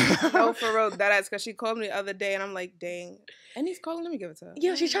 No, for real, that ass, because she called me the other day, and I'm like, dang. And he's calling, let me give it to her.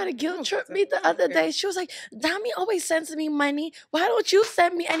 Yeah, she tried to guilt trip me the other day. She was like, Dami always sends me money. Why don't you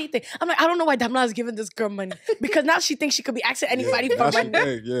send me anything? I'm like, I don't know why Damla is giving this girl money. Because now she thinks she could be asking anybody for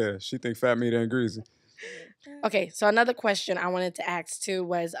money. She think fat meat ain't greasy. Okay, so another question I wanted to ask too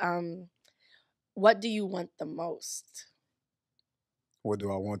was, what do you want the most? What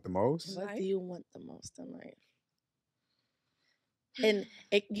do I want the most? What do you want the most in life? And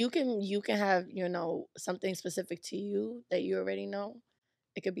you can have, you know, something specific to you that you already know.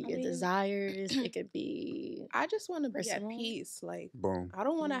 It could be your desires. It could be. I just want to be at peace. Like, boom. I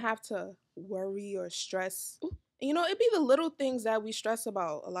don't want to have to worry or stress. You know, it'd be the little things that we stress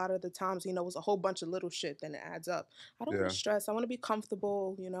about a lot of the times. You know, it's a whole bunch of little shit, then it adds up. I don't want to stress. I want to be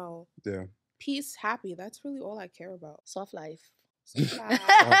comfortable. You know. Yeah. Peace, happy. That's really all I care about. Soft life. Soft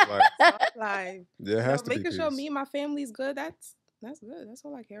life. Yeah, it has to be making peace. sure me and my family's good. That's good. That's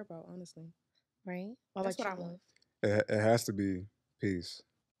all I care about, honestly. Right? That's what I want. It has to be peace.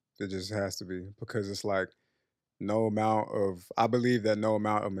 It just has to be, because it's like I believe that no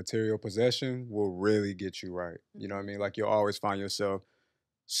amount of material possession will really get you right. You know what I mean? Like, you'll always find yourself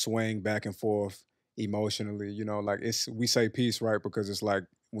swaying back and forth emotionally. You know, like we say peace, right? Because it's like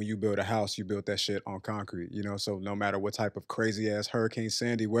when you build a house, you build that shit on concrete, you know? So no matter what type of crazy ass Hurricane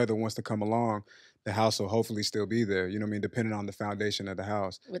Sandy weather wants to come along, the house will hopefully still be there, you know what I mean? Depending on the foundation of the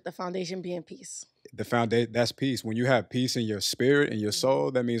house. With the foundation being peace. The foundation, that's peace. When you have peace in your spirit and your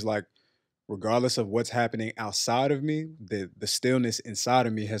soul, that means like, regardless of what's happening outside of me, the stillness inside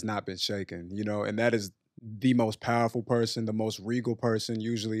of me has not been shaken, you know? And that is the most powerful person, the most regal person,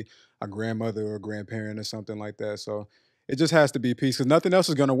 usually a grandmother or a grandparent or something like that. So It just has to be peace because nothing else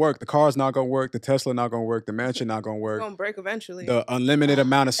is going to work. The car's not going to work. The Tesla not going to work. The mansion not going to work. It's going to break eventually. The unlimited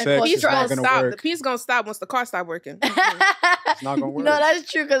amount of sex is not going to work. The peace going to stop once the car stop working. It's not going to work. No, that's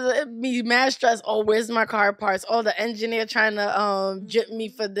true because it be mad stress. Oh, where's my car parts? Oh, the engineer trying to jip me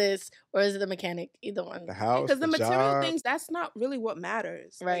for this. Or is it the mechanic? Either one. The house, because the material job. things, that's not really what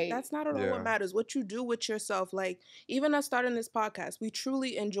matters. Right. Like, that's not at all what matters. What you do with yourself. Like, even us starting this podcast, we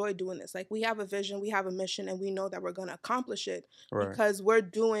truly enjoy doing this. Like, we have a vision, we have a mission, and we know that we're going to accomplish it because we're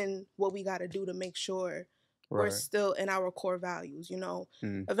doing what we got to do to make sure we're still in our core values, you know.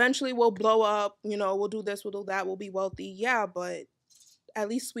 Eventually, we'll blow up, you know, we'll do this, we'll do that, we'll be wealthy. Yeah, but at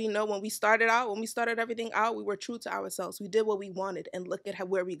least we know when we started everything out, we were true to ourselves. We did what we wanted, and look at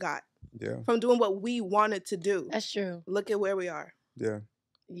where we got. Yeah. From doing what we wanted to do. That's true. Look at where we are. Yeah.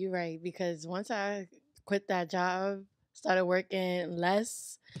 You're right. Because once I quit that job, started working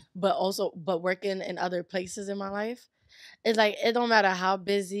less, but working in other places in my life, it's like it don't matter how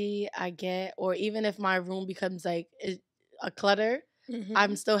busy I get, or even if my room becomes like a clutter,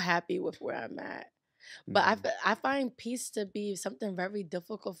 I'm still happy with where I'm at. But I find peace to be something very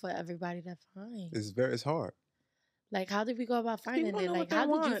difficult for everybody to find. It's hard. Like, how did we go about finding it? Like, how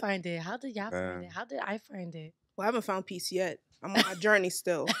did you find it? How did y'all find it? How did I find it? Well, I haven't found peace yet. I'm on my journey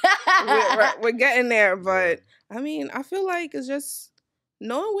still. we're getting there. But, I mean, I feel like it's just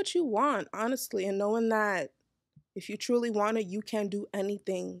knowing what you want, honestly, and knowing that if you truly want it, you can do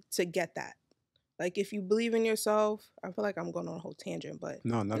anything to get that. Like, if you believe in yourself, I feel like I'm going on a whole tangent, but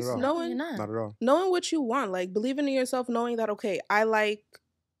no, not at all. Not at all. Knowing what you want, like believing in yourself, knowing that, okay, I like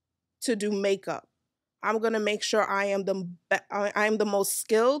to do makeup. I'm going to make sure I am the most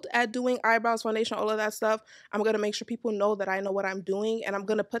skilled at doing eyebrows, foundation, all of that stuff. I'm going to make sure people know that I know what I'm doing, and I'm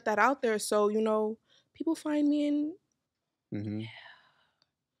going to put that out there so, you know, people find me and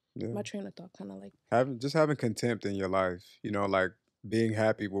my train of thought kind of like having contempt in your life, you know, like being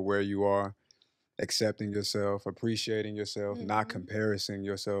happy with where you are, accepting yourself, appreciating yourself, not comparing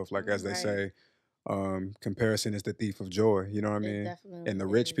yourself, like as they say. Comparison is the thief of joy, you know what I mean? And the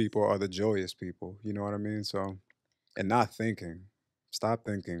rich people are the joyous people, you know what I mean? So, and not thinking. Stop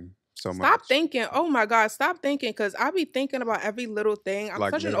thinking so much. Stop thinking. Oh my God, stop thinking, because I be thinking about every little thing. I'm like,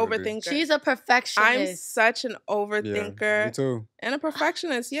 such an overthinker. She's a perfectionist. I'm such an overthinker. Yeah, me too. And a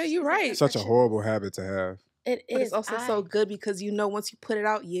perfectionist. Yeah, you're right. Such a horrible habit to have. It is. But it's also so good because you know once you put it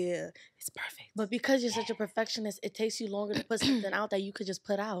out, it's perfect. But because you're such a perfectionist, it takes you longer to put something out that you could just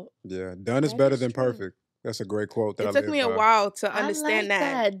put out. Yeah, done is better than perfect. That's a great quote. That it took me a while to understand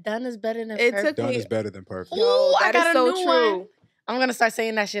that. Done is better than perfect. Done is better than perfect. Ooh, that is so true. One. I'm gonna start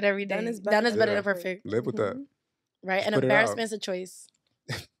saying that shit every day. Done is better than perfect. Live with that. Right, and embarrassment is a choice.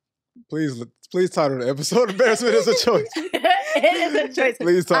 Please title the episode "Embarrassment is a Choice." It is a choice.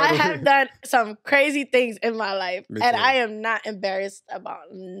 Please title. I have done some crazy things in my life, and I am not embarrassed about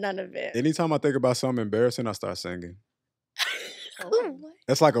none of it. Anytime I think about something embarrassing, I start singing.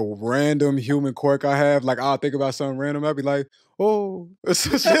 That's like a random human quirk I have. Like, I'll think about something random, I'll be like, oh,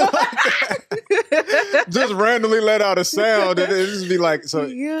 shit like that. Just randomly let out a sound, and it just be like, so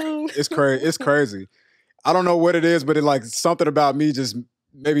it's crazy. It's crazy. I don't know what it is, but it like something about me just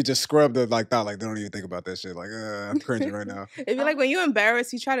maybe just scrub the like thought, like they don't even think about that shit. Like, I'm cringing right now. It'd be like when you're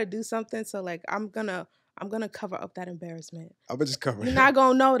embarrassed, you try to do something. So like, I'm gonna cover up that embarrassment. I'm gonna just cover it. You're not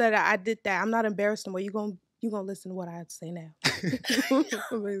gonna know that I did that. I'm not embarrassed anymore. You're gonna listen to what I have to say now.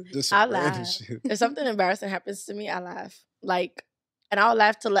 Just I laugh. If something embarrassing happens to me, I laugh. Like, and I'll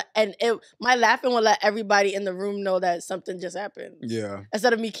laugh my laughing will let everybody in the room know that something just happened. Yeah.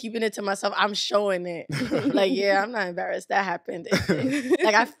 Instead of me keeping it to myself, I'm showing it. Like, yeah, I'm not embarrassed. That happened.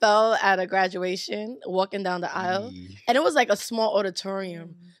 Like, I fell at a graduation walking down the aisle, and it was like a small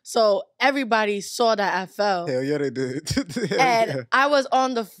auditorium. So everybody saw that I fell. Hell yeah, they did. And I was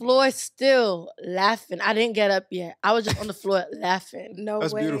on the floor still laughing. I didn't get up yet. I was just on the floor laughing.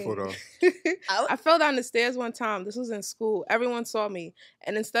 That's way. Beautiful, though. I fell down the stairs one time. This was in school. Everyone saw me.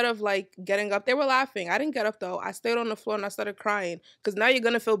 And instead of like getting up, they were laughing. I didn't get up though. I stayed on the floor and I started crying. Because now you're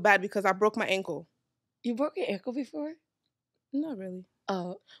going to feel bad because I broke my ankle. You broke your ankle before? Not really.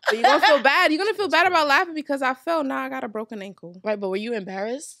 Oh. But you're going to feel bad. You're going to feel bad about laughing because I fell. Now I got a broken ankle. Right, but were you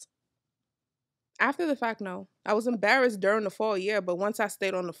embarrassed? After the fact, no. I was embarrassed during the fall, but once I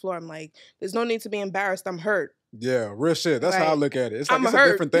stayed on the floor, I'm like, there's no need to be embarrassed. I'm hurt. Yeah, real shit. That's how I look at it. It's like it's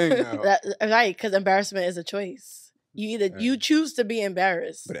a different thing now. Right, because embarrassment is a choice. You choose to be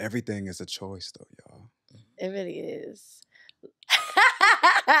embarrassed. But everything is a choice, though, y'all. It really is.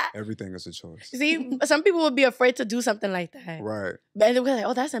 Everything is a choice. See, some people would be afraid to do something like that. Right. But they'll be like,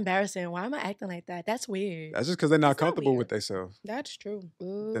 oh, that's embarrassing. Why am I acting like that? That's weird. That's just because they're not comfortable with themselves. That's true.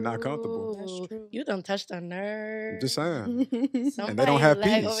 They're not comfortable. That's true. You done touched a nerve. I'm just saying. And they don't have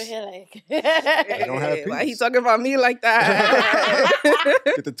peace. Over here like... They don't have peace. Why he talking about me like that?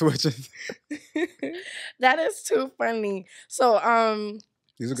 Get the twitching. That is too funny. So,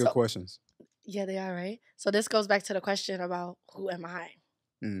 these are good questions. Yeah, they are, right? So this goes back to the question about who am I?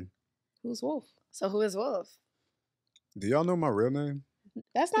 Who's Wolf? So who is Wolf? Do y'all know my real name?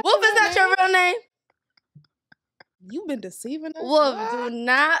 That's not Wolf is not your real name. You've been deceiving us. Wolf, do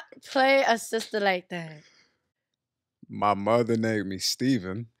not play a sister like that. My mother named me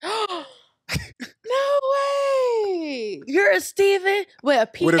Steven. No way. You're a Steven with a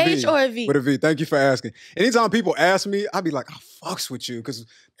PH or a V? With a V. Thank you for asking. Anytime people ask me, I be like, I fucks with you. Because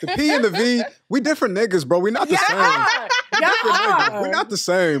the P and the V, we different niggas, bro. We not the same. We not the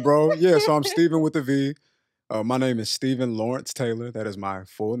same, bro. Yeah, so I'm Steven with a V. My name is Steven Lawrence Taylor. That is my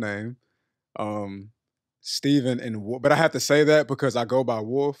full name. Steven and but I have to say that because I go by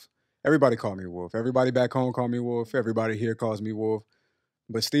Wolf. Everybody call me Wolf. Everybody back home call me Wolf. Everybody here calls me Wolf.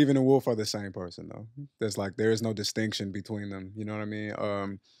 But Steven and Wolf are the same person, though. There is no distinction between them. You know what I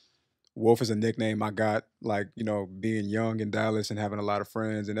mean? Wolf is a nickname I got, like, you know, being young in Dallas and having a lot of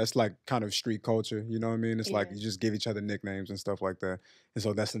friends. And that's like kind of street culture. You know what I mean? It's like you just give each other nicknames and stuff like that. And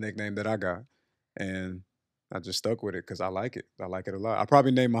so that's the nickname that I got. And I just stuck with it because I like it. I like it a lot. I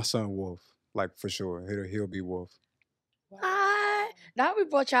probably name my son Wolf, like for sure. He'll be Wolf. Now we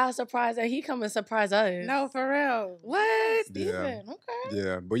brought y'all a surprise and he come and surprise us. No, for real. What? Steven, okay.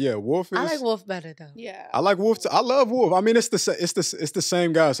 Yeah, but yeah, Wolf is... I like Wolf better though. Yeah. I like Wolf too. I love Wolf. I mean, it's the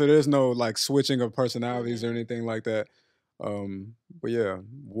same guy, so there's no like switching of personalities or anything like that. But yeah,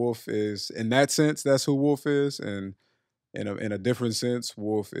 Wolf is, in that sense, that's who Wolf is. And in a different sense,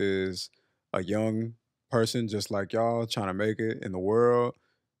 Wolf is a young person just like y'all, trying to make it in the world,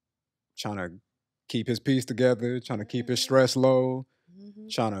 trying to keep his peace together, trying to keep his stress low,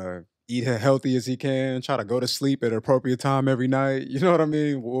 trying to eat as healthy as he can, try to go to sleep at an appropriate time every night. You know what I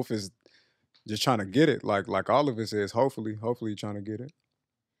mean? Wolf is just trying to get it, like all of us is. Hopefully trying to get it.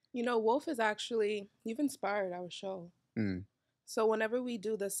 You know, Wolf is actually, you've inspired our show. So whenever we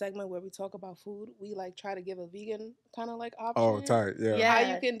do the segment where we talk about food, we like try to give a vegan kind of like option. Oh, tight, yeah.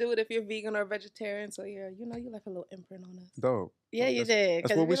 How you can do it if you're vegan or vegetarian. So yeah, you know, you left a little imprint on us. Dope. Yeah, you did.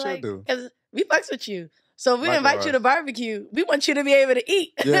 That's what we should do. Because we fucks with you. So we invite you to barbecue. We want you to be able to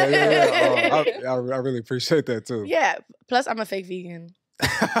eat. Yeah. I really appreciate that too. Yeah. Plus, I'm a fake vegan.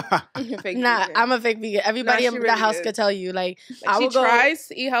 I'm a fake vegan. Everybody in the house could tell you. Like she tries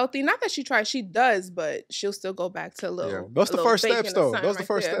to eat healthy. Not that she tries, she does, but she'll still go back to a little. Yeah. Those the first steps, though. Those the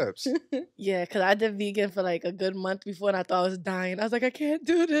first steps. Yeah, because I did vegan for like a good month before, and I thought I was dying. I was like, I can't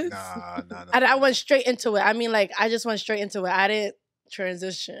do this. Nah. I went straight into it. I mean, like, I just went straight into it. I didn't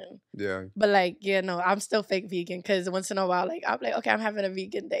transition. Yeah. But like, yeah, no, I'm still fake vegan because once in a while, like, I'm like, okay, I'm having a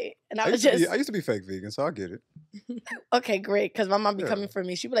vegan day. And I used to be fake vegan, so I get it. Okay, great. Because my mom be coming for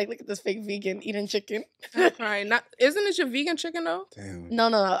me. She'd be like, look at this fake vegan eating chicken. Right. Isn't it your vegan chicken though? Damn.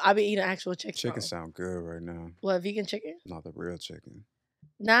 No. I be eating actual chicken. Chicken sound good right now. What, vegan chicken? Not the real chicken.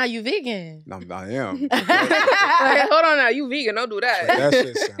 Nah, you vegan. No, I am. Like, hold on now, you vegan, don't do that. That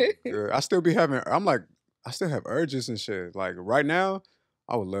shit sound good. I still have urges and shit. Like right now,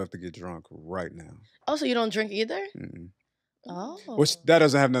 I would love to get drunk right now. Oh, so you don't drink either? Mm-mm. Oh. Which that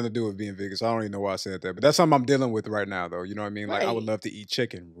doesn't have nothing to do with being vegan, so I don't even know why I said that. But that's something I'm dealing with right now, though. You know what I mean? Like, I would love to eat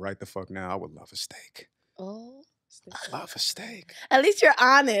chicken right the fuck now. I would love a steak. Oh. I love a steak. At least you're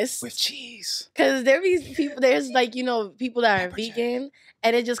honest. With cheese. Because there's like, you know, people that are vegan,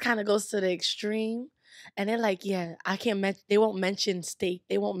 and it just kind of goes to the extreme. And they're like, yeah, I can't mention, they won't mention steak.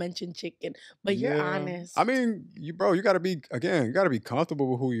 They won't mention chicken. But you're honest. I mean, you gotta be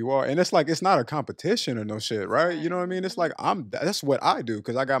comfortable with who you are. And it's like, it's not a competition or no shit, right? You know what I mean? It's like, that's what I do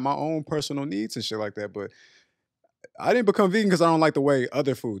because I got my own personal needs and shit like that. But I didn't become vegan because I don't like the way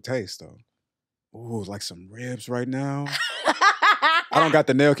other food tastes, though. Ooh, like some ribs right now. I don't got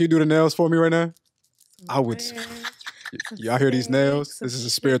the nail. Can you do the nails for me right now? I would. Y'all hear these nails? This is a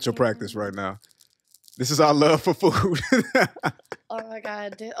spiritual practice right now. This is our love for food. Oh my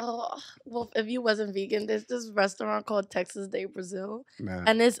God. Well, if you wasn't vegan, there's this restaurant called Texas de Brazil. Man.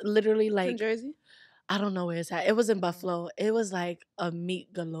 And it's literally like... in Jersey? I don't know where it's at. It was in Buffalo. It was like a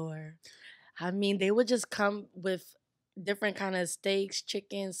meat galore. I mean, they would just come with different kind of steaks,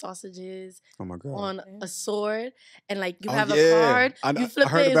 chicken, sausages. Oh my God. On a sword. And like you have a card. You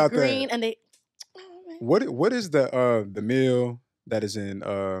flip it, it's green. And they... What is the meal that is in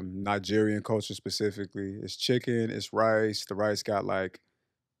Nigerian culture specifically. It's chicken, it's rice. The rice got like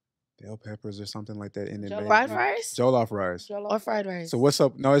bell peppers or something like that in it. Fried rice? Jollof rice. Or fried rice. So what's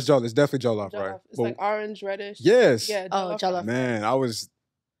up? No, it's jollof. It's definitely jollof rice. It's like orange, reddish. Yes. Yeah. Jollof. Man, I was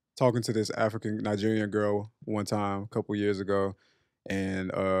talking to this African Nigerian girl one time a couple years ago,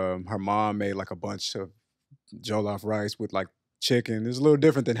 and her mom made like a bunch of jollof rice with like chicken. It's a little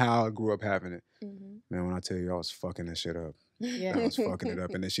different than how I grew up having it. Mm-hmm. Man, when I tell you I was fucking that shit up. Yeah. I was fucking it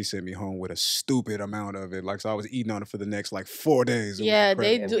up. And then she sent me home with a stupid amount of it. Like, so I was eating on it for the next like 4 days. Yeah,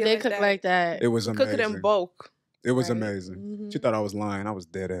 they do. They cook like that. It was amazing. Cook it in bulk. It was amazing. Mm-hmm. She thought I was lying. I was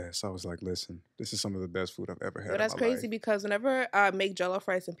dead ass. I was like, listen, this is some of the best food I've ever had. But that's crazy because whenever I make jollof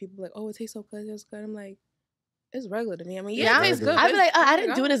rice and people are like, oh, it tastes so good, it tastes good. I'm like, it's regular to me. I mean, yeah, it tastes good. I'd be like, I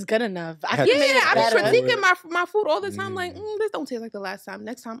didn't do it as good enough. I'm critiquing my food all the time. Like, this don't taste like the last time.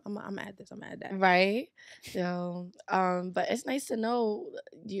 Next time, I'm gonna add this. I'm gonna add that. Right. So, but it's nice to know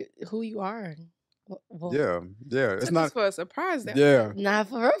who you are. Well, yeah. It's not for a surprise. Not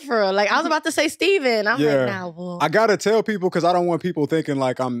for real. Like I was about to say Steven. I'm like, nah. Well, I gotta tell people because I don't want people thinking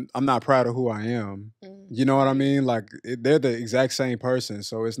like I'm not proud of who I am. You know what I mean? Like they're the exact same person,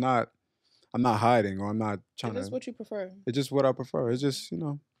 so it's not. I'm not hiding or I'm not trying to. It's what you prefer. It's just what I prefer. It's just,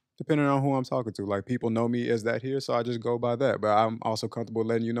 depending on who I'm talking to. Like, people know me as that here, so I just go by that. But I'm also comfortable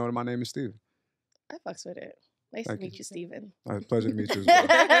letting you know that my name is Steven. I fucks with it. Nice to meet you, Steven. Pleasure to meet you as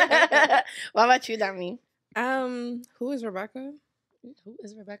well. What about you, Dami? Who is Rebecca? Who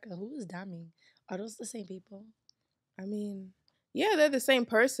is Rebecca? Who is Dami? Are those the same people? I mean, yeah, they're the same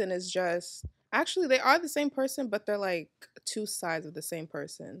person. It's just... Actually, they are the same person, but they're like two sides of the same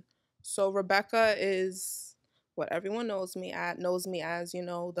person. So Rebecca is what everyone knows me as,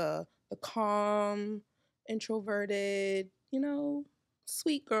 the calm, introverted,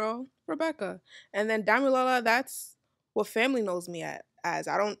 sweet girl, Rebecca. And then Damilala, that's what family knows me as.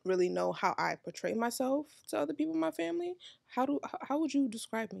 I don't really know how I portray myself to other people in my family. How would you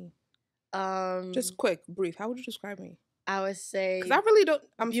describe me? Just quick, brief. How would you describe me? I would say because I really don't.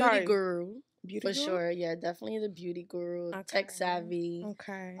 I'm beauty sorry. Guru. Beauty for guru? Sure, yeah, definitely the beauty guru, okay. Tech savvy.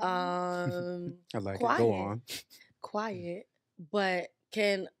 Okay. I like quiet, it. Go on. Quiet, but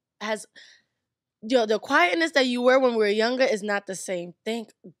has the quietness that you were when we were younger is not the same.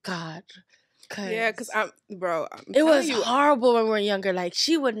 Thank God. Because it was horrible when we were younger. Like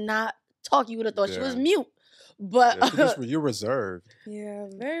she would not talk. You would have thought she was mute. But you're reserved. Yeah,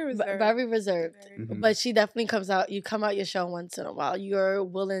 very reserved. Very reserved. But she definitely comes out. You come out your shell once in a while. You're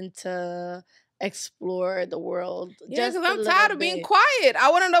willing to explore the world. Yeah, because I'm tired of being quiet.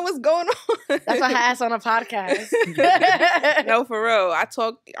 I want to know what's going on. That's why I asked on a podcast. No, for real.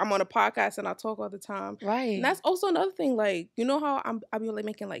 I'm on a podcast and I talk all the time. Right. And that's also another thing. Like, you know how I be like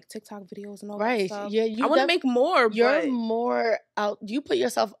making like TikTok videos and all that stuff? Yeah, I want to make more. You're more out. You put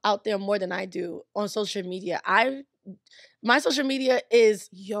yourself out there more than I do on social media. My social media is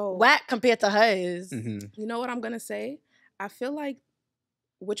whack compared to hers. Mm-hmm. You know what I'm going to say? I feel like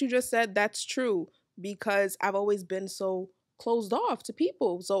what you just said, that's true because I've always been so closed off to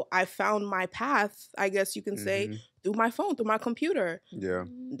people. So I found my path, I guess you can say, through my phone, through my computer. Yeah.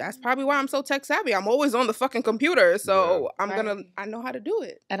 That's probably why I'm so tech savvy. I'm always on the fucking computer. So I know how to do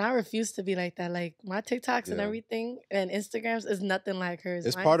it. And I refuse to be like that. Like my TikToks and everything and Instagrams is nothing like hers.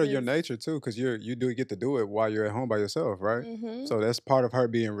 It's part of your nature too, because you do get to do it while you're at home by yourself, right? Mm-hmm. So that's part of her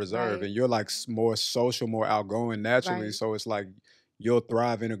being reserved. And you're like more social, more outgoing naturally. Right. So it's like you'll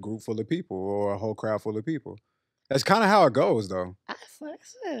thrive in a group full of people or a whole crowd full of people. That's kind of how it goes, though. I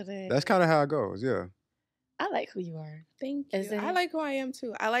flex with it. That's kind of how it goes, yeah. I like who you are. Thank you. I like who I am,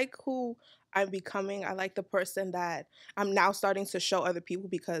 too. I like who I'm becoming. I like the person that I'm now starting to show other people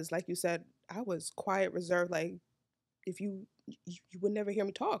because, like you said, I was quiet, reserved. Like, if you would never hear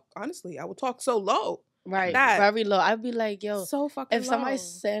me talk, honestly. I would talk so low. Right, very low. I'd be like, yo, so fucking if somebody's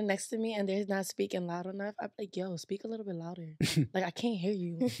sitting next to me and they're not speaking loud enough, I'd be like, yo, speak a little bit louder. Like, I can't hear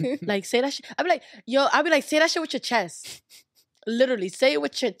you. Like, say that shit. I'd be like, say that shit with your chest. Literally, say it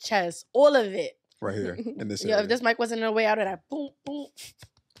with your chest. All of it. Right here, in this area. Yo, if this mic wasn't in the way out of that, boom, boom.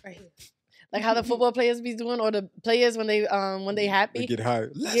 Right here. Like how the football players be doing, or the players when they happy. They get high.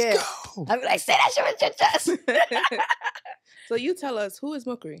 Let's go. I'd be like, say that shit with your chest. So you tell us, who is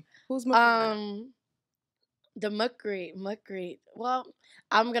Mukri? Who's Mukri? The Mukri. Well,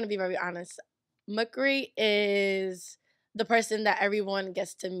 I'm going to be very honest. Mukri is the person that everyone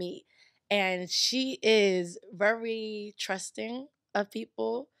gets to meet. And she is very trusting of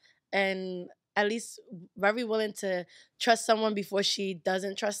people and at least very willing to trust someone before she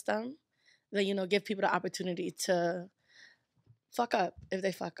doesn't trust them. Like, give people the opportunity to fuck up if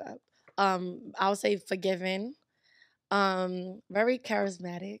they fuck up. I would say forgiving. Very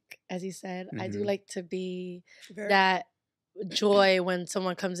charismatic, as you said. I do Mhm. like to be Very. that joy when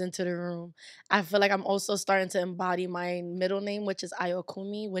someone comes into the room. I feel like I'm also starting to embody my middle name, which is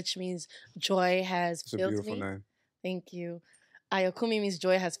Ayokumi, which means joy has It's a filled beautiful me. name. Thank you. Ayokumi means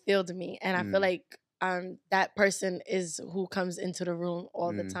joy has filled me. And I feel Mm. like that person is who comes into the room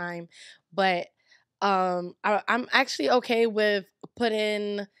all the Mm. time. But I'm actually okay with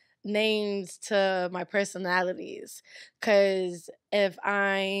putting names to my personalities. Because if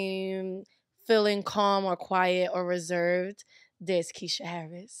I'm feeling calm or quiet or reserved, there's Keisha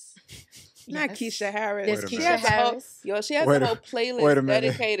Harris. Not Keisha Harris. There's Wait a Keisha minute. Harris. She has Wait a a- whole wait a playlist minute.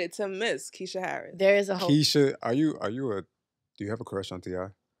 dedicated to Miss Keisha Harris. There is a whole. Keisha, are you do you have a crush on T.I.?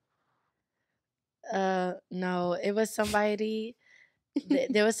 No, it was somebody.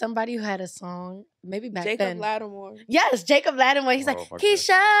 There was somebody who had a song, maybe back Jacob then. Lattimore. Yes, Jacob Lattimore. He's like, Oh, my God.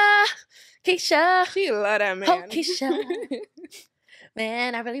 Keisha. She love that man. Oh, Keisha.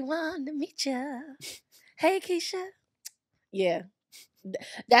 Man, I really want to meet you. Hey, Keisha. Yeah.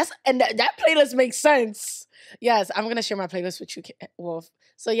 That playlist makes sense. Yes, I'm gonna share my playlist with you, Wolf.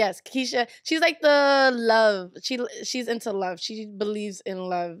 So yes, Keisha, she's like the love. She's into love. She believes in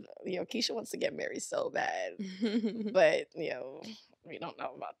love. Keisha wants to get married so bad, but we don't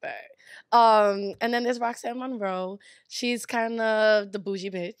know about that. And then there's Roxanne Monroe. She's kind of the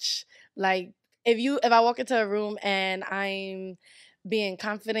bougie bitch. Like if I walk into a room and I'm being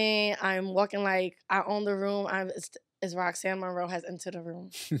confident, I'm walking like I own the room. Is Roxanne Monroe has entered the room.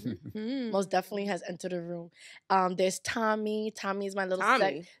 Most definitely has entered the room. There's Tommy. Tommy is my little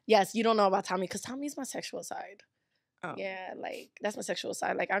yes, you don't know about Tommy because Tommy's my sexual side. Oh. Yeah, like that's my sexual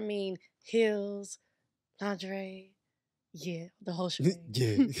side. Like I mean heels, lingerie, yeah, the whole shebang.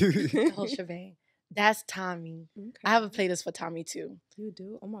 Yeah. The whole shebang. That's Tommy. Okay. I have a playlist for Tommy too. You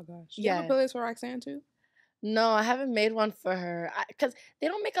do? Oh my gosh. You have a playlist for Roxanne too? No, I haven't made one for her because they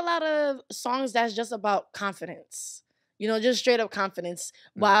don't make a lot of songs that's just about confidence. Just straight up confidence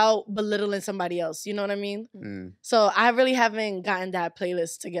while belittling somebody else. You know what I mean? Mm. So I really haven't gotten that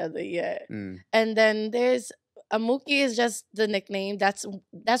playlist together yet. Mm. And then there's Mookie is just the nickname. That's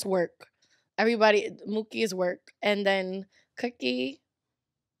work. Everybody, Mookie is work. And then Cookie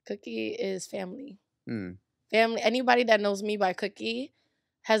is family. Mm. Family. Anybody that knows me by Cookie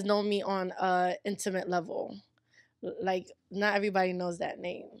has known me on an intimate level. Like not everybody knows that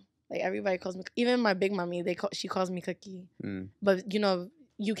name. Like everybody calls me, even my big mommy, she calls me Cookie. Mm. But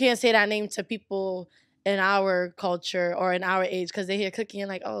you can't say that name to people in our culture or in our age because they hear Cookie and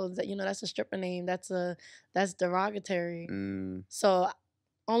like, oh, that's a stripper name. That's derogatory. Mm. So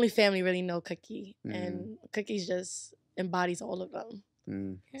only family really know Cookie, and Cookie's just embodies all of them.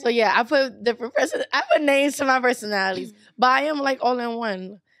 Mm. So yeah, I put names to my personalities, but I am like all in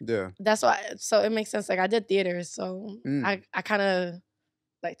one. Yeah, that's why. So it makes sense. Like I did theater, so I kind of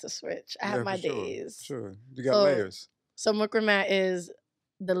like to switch. I have my days. Sure, you got layers. So MUKRIMAT is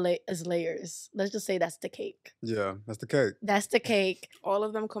layers. Let's just say that's the cake. Yeah, that's the cake. That's the cake. All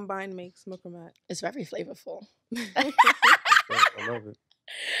of them combined makes MUKRIMAT. It's very flavorful. I love it.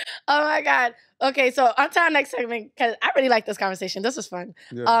 Oh my God. Okay, so on to our next segment, because I really like this conversation. This was fun.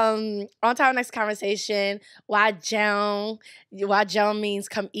 Yeah. On to our next conversation. Wajong means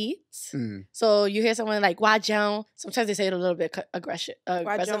come eat. Mm. So you hear someone like Wajong. Sometimes they say it a little bit aggressively.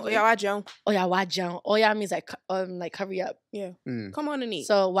 Wajong. Oh yeah, Wajong. Oh yeah means like hurry up. Yeah. Mm. Come on and eat.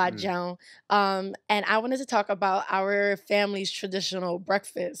 So Wajong. And I wanted to talk about our family's traditional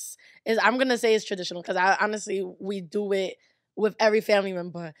breakfast. I'm gonna say it's traditional because honestly we do it with every family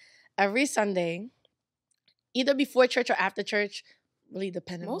member. Every Sunday, either before church or after church, really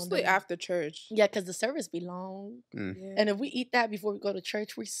depending on mostly after church. Yeah, because the service be long. Mm. Yeah. And if we eat that before we go to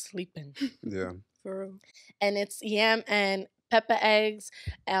church, we're sleeping. Yeah. For real. And it's yam and pepper eggs,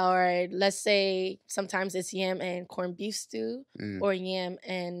 or let's say sometimes it's yam and corned beef stew, or yam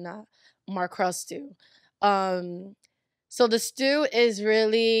and mackerel stew. So the stew is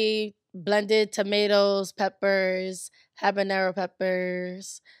really blended tomatoes, peppers, habanero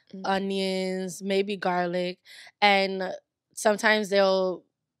peppers, onions, maybe garlic, and sometimes they'll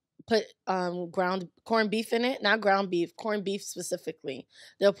put ground corned beef in it. Not ground beef, corned beef specifically.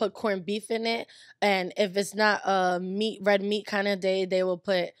 They'll put corned beef in it, and if it's not a red meat kind of day, they will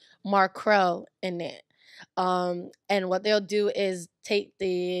put mackerel in it. And what they'll do is take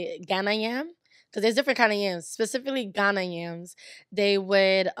the Ghana yam, because there's different kind of yams, specifically Ghana yams. They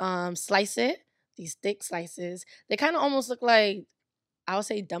would slice it, these thick slices. They kind of almost look like, I would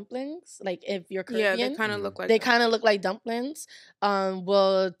say dumplings. Like if you're Caribbean. Yeah, they kind of look like dumplings.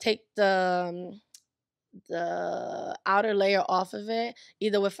 We'll take the the outer layer off of it,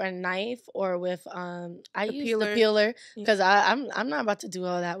 either with a knife or with I use peeler. the peeler because I'm not about to do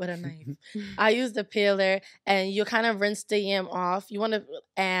all that with a knife. I use the peeler, and you kind of rinse the yam off.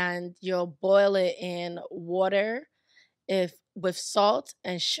 And you'll boil it in water with salt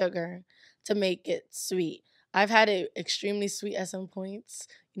and sugar to make it sweet. I've had it extremely sweet at some points.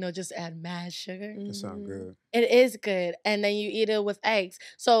 Just add mad sugar. That sounds good. It is good, and then you eat it with eggs.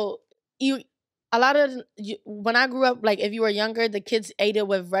 So when I grew up, like if you were younger, the kids ate it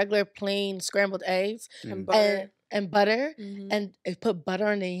with regular plain scrambled eggs and butter. And butter, and it put butter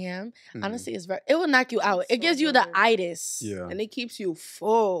on the yam. Honestly, it will knock you out. It gives you the itis. Yeah, and it keeps you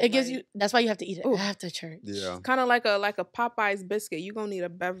full. It gives you. That's why you have to eat it after church. Yeah, it's kind of like a Popeye's biscuit. You gonna need a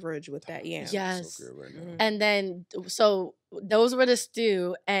beverage with that yam. Yes, so good right now. And then those were the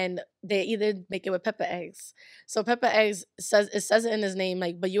stew, and they either make it with pepper eggs. So pepper eggs says it in his name,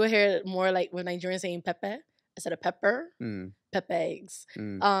 like, but you will hear it more like with Nigerians saying pepper instead of pepper. Pepper eggs.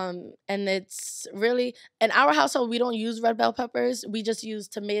 And it's really, in our household, we don't use red bell peppers. We just use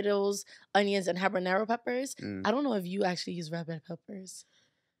tomatoes, onions, and habanero peppers. I don't know if you actually use red bell peppers.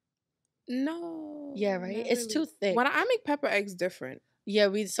 No. Yeah, right? It's too thick. When I make pepper eggs different. Yeah,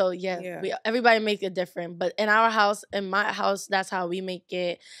 everybody make it different. But in my house, that's how we make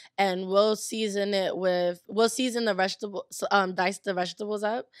it. And we'll season the vegetables, dice the vegetables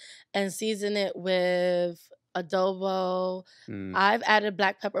up and season it with adobo. I've added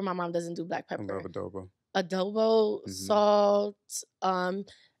black pepper. My mom doesn't do black pepper. I love adobo. Adobo, salt,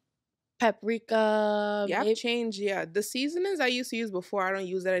 paprika. Yeah, I've changed. Yeah, the seasonings I used to use before, I don't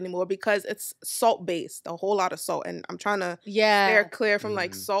use that anymore because it's salt based, a whole lot of salt, and I'm trying to steer clear from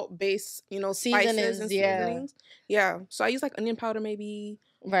like salt based, spices and seasonings. Yeah, so I use like onion powder maybe.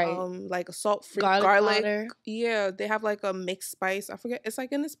 Right. Like a salt-free garlic. Yeah, they have like a mixed spice. I forget. It's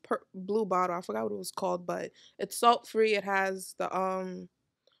like in this blue bottle. I forgot what it was called, but it's salt-free. It has the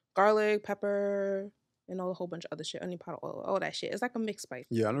garlic, pepper, and a whole bunch of other shit. Onion powder, all that shit. It's like a mixed spice.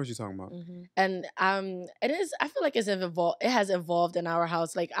 Yeah, I know what you're talking about. And it is. I feel like it's evolved. It has evolved in our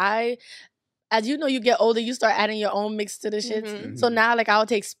house. Like as you get older, you start adding your own mix to the shits. So now, like, I'll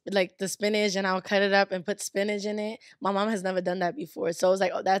take like the spinach and I'll cut it up and put spinach in it. My mom has never done that before, so I was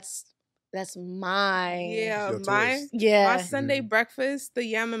like, oh, that's mine. Yeah, my Sunday breakfast, the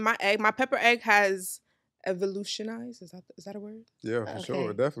yam and my egg. My pepper egg has evolutionized. Is that a word? Yeah, for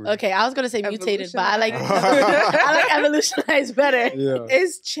sure, definitely. Okay, I was gonna say mutated, but I like evolutionized better. Yeah,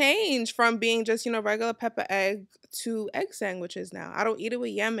 it's changed from being just regular pepper egg to egg sandwiches now. I don't eat it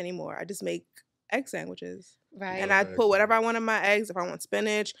with yam anymore. I just make egg sandwiches. Right. And I put whatever I want in my eggs. If I want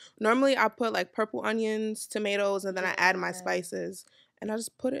spinach, normally I put like purple onions, tomatoes, and then I add my spices. And I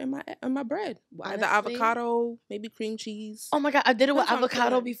just put it in my bread. Honestly, the avocado, maybe cream cheese. Oh my God, I did it with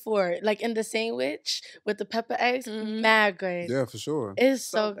avocado before. Like in the sandwich with the pepper eggs. Mad good. Yeah, for sure. It's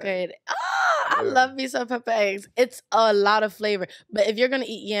so good. I love me some pepper eggs. It's a lot of flavor. But if you're going to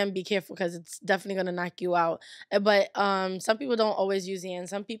eat yam, be careful because it's definitely going to knock you out. But some people don't always use yam.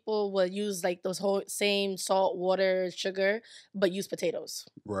 Some people will use like those whole same salt, water, sugar, but use potatoes.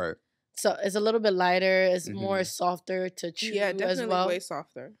 Right. So it's a little bit lighter. It's more softer to chew as well. Way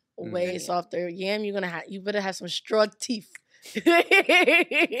softer. Way softer. Yam, you better have some strong teeth. Yam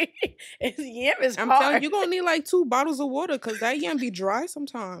is I'm hard. telling you, you're gonna need like 2 bottles of water because that yam be dry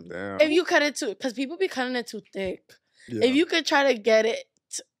sometimes. Damn. If you cut it because people be cutting it too thick. Yeah. If you could try to get it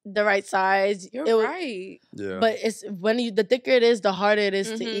the right size, you're right. Yeah. But it's the thicker it is, the harder it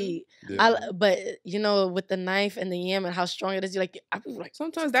is to eat. Yeah. But with the knife and the yam and how strong it is, I be like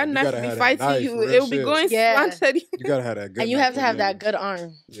sometimes that knife be fighting you. It will be going slanted. You gotta have that good. And you have to have that good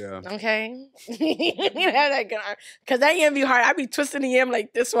arm. Yeah. Okay. You have that good arm because that yam be hard. I be twisting the yam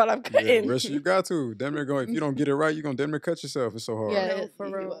like this while I'm cutting. Yeah, you got to. Damn near going. If you don't get it right, you're gonna damn near cut yourself. It's so hard. Yeah, for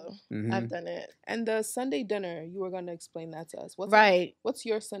real. I've done it. And the Sunday dinner, you were gonna explain that to us. What's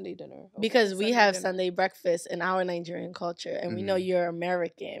your Sunday dinner? Because we have Sunday breakfast in our Nigerian culture, and we know you're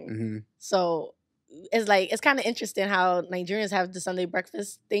American. So it's kind of interesting how Nigerians have the Sunday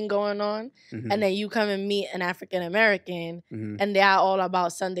breakfast thing going on, and then you come and meet an African American, and they are all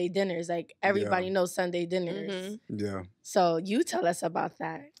about Sunday dinners. Like everybody knows Sunday dinners. Yeah. So you tell us about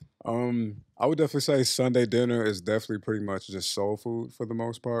that. I would definitely say Sunday dinner is definitely pretty much just soul food for the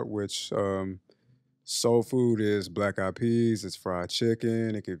most part, which soul food is black eyed peas, it's fried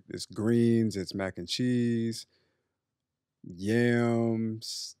chicken, it's greens, it's mac and cheese,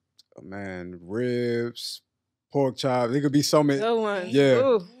 yams, ribs, pork chops. It could be so many. Good one. Yeah.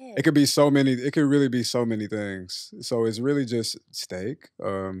 Ooh. It could be so many. It could really be so many things. So it's really just steak. He's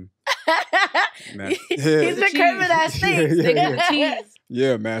been craving that steak.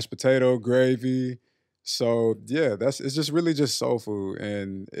 Yeah, mashed potato, gravy, So yeah, it's just really just soul food,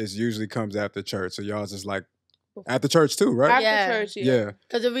 and it usually comes after church. So y'all just like after church too, right? After church, yeah.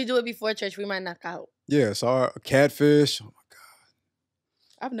 Because if we do it before church, we might knock out. Yeah. So our catfish. Oh my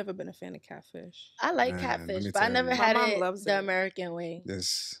God. I've never been a fan of catfish. I like catfish, but I never had it the American way.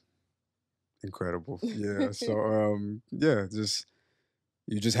 It's incredible. Yeah. So yeah,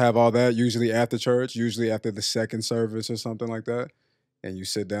 you just have all that usually after church, usually after the second service or something like that. And you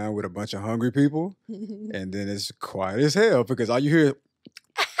sit down with a bunch of hungry people, and then it's quiet as hell because all you hear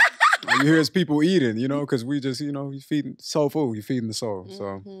is people eating, because we just, you feeding soul food, you feeding the soul.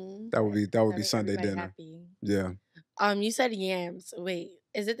 So that would be Sunday dinner. Happy. Yeah. You said yams. Wait,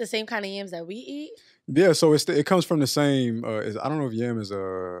 is it the same kind of yams that we eat? Yeah, so it comes from the same. I don't know if yam is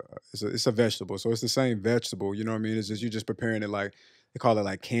it's a vegetable, so it's the same vegetable. You know what I mean? It's just you're just preparing it like they call it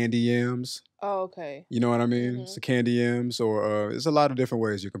like candy yams. Oh, okay. You know what I mean? It's a candy yams, or there's a lot of different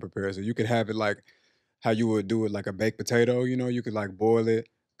ways you can prepare it. So you could have it like how you would do it like a baked potato. You could like boil it,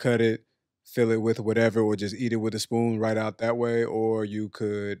 cut it, fill it with whatever, or just eat it with a spoon right out that way. Or you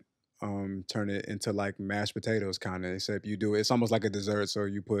could turn it into like mashed potatoes kind of, except you do it. It's almost like a dessert. So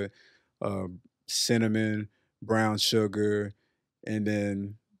you put cinnamon, brown sugar, and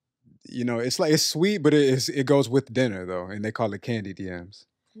then it's sweet, but it goes with dinner though, and they call it candied yams.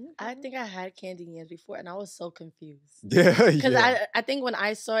 I think I had candy yams before, and I was so confused. Yeah, because I think when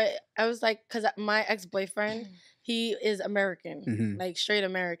I saw it, I was like, because my ex-boyfriend, he is American, like straight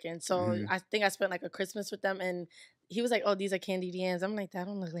American. So I think I spent like a Christmas with them, and he was like, "Oh, these are candied yams." I'm like, "That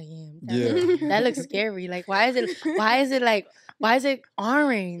don't look like yams. That looks scary. Like, why is it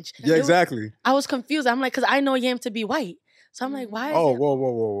orange?" Yeah, exactly. I was confused. I'm like, because I know yam to be white. So I'm like, why? Oh,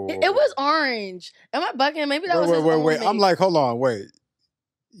 whoa. It was orange. Am I bugging? Maybe that was wait. I'm like, hold on, wait.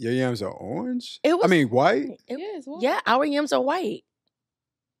 Your yams are orange? White? Yeah, our yams are white.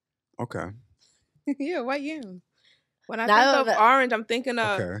 Okay. Yeah, white yams. When I think of orange, I'm thinking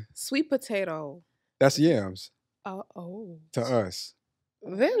of sweet potato. That's yams. Oh. To us.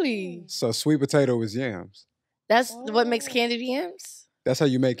 Really? So sweet potato is yams. That's what makes candied yams? That's how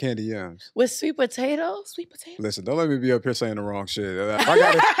you make candy yams. With sweet potato? Sweet potato. Listen, don't let me be up here saying the wrong shit. If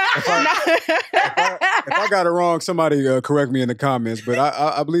I got it wrong, somebody correct me in the comments. But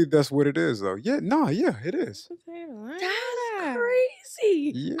I believe that's what it is, though. Yeah, it is. That's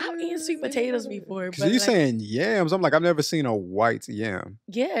crazy. Yeah. I've eaten sweet potatoes before. Because you're saying yams. I'm like, I've never seen a white yam.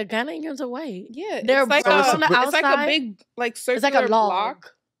 Yeah, Ghana yams are white. Yeah, they're like on the outside. It's like a big, like circular it's like a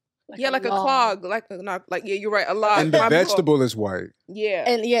block. Like a clog, you're right, a log. And the vegetable is white. Yeah,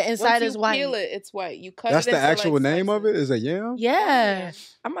 and inside is white. Once you peel it, it's white. You cut That's it. That's the actual name of it. Is a yam? Yeah.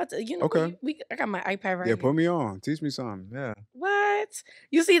 I'm about to. Okay. I got my iPad right. Yeah, put me on. Teach me something. Yeah. What?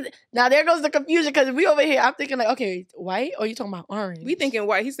 You see? Now there goes the confusion because we over here. I'm thinking like, okay, white, or you talking about orange? We thinking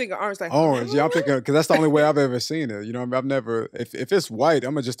white. He's thinking orange. Like orange. Yeah, I'm thinking because that's the only way I've ever seen it. I've never. If it's white,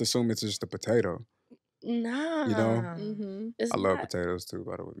 I'm gonna just assume it's just a potato. Nah. I love potatoes too.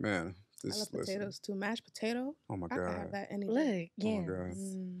 By the way, man. I love potatoes too. Mashed potato. Oh my God. I can have that any day. Look,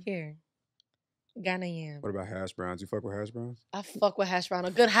 yams. Here. Ghana yam. What about hash browns? You fuck with hash browns? I fuck with hash brown. A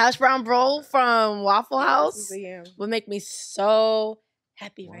good hash brown bro from Waffle House would make me so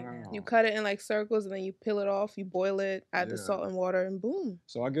happy right now. You cut it in like circles and then you peel it off. You boil it, add the salt and water, and boom.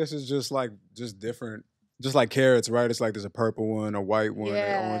 So I guess it's just different. Just like carrots, right? It's like there's a purple one, a white one,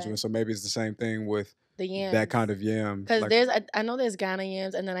 an orange one. So maybe it's the same thing with the yams. That kind of yam. Because I know there's Ghana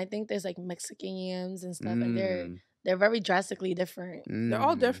yams, and then I think there's like Mexican yams and stuff, and they're very drastically different. They're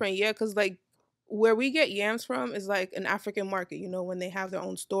all different, yeah. Because like where we get yams from is like an African market, when they have their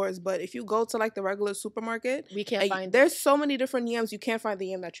own stores. But if you go to like the regular supermarket, we can't find. There's so many different yams, you can't find the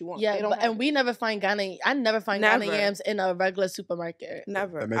yam that you want. Yeah, and we never find Ghana. I never find Ghana yams in a regular supermarket.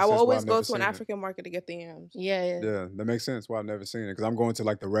 Never. I will always go to an African market to get the yams. Yeah. Yeah, that makes sense. Why I've never seen it because I'm going to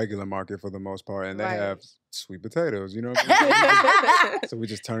like the regular market for the most part, and they have sweet potatoes. You know what I mean? So we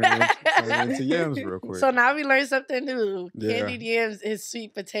just turn it into yams real quick. So now we learned something new. Candied yams is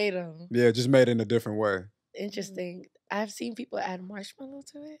sweet potato. Yeah, just made in a different way. Interesting. I've seen people add marshmallow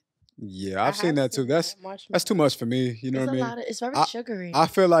to it. Yeah, I've seen that too. That's too much for me. You know what I mean? It's very sugary. I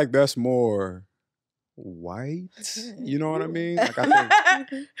feel like that's more white. You know what I mean? Like I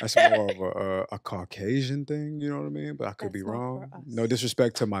think that's more of a Caucasian thing. You know what I mean? But I could be wrong. No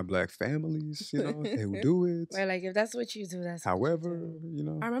disrespect to my black families. Who do it. Right, like if that's what you do, that's. However,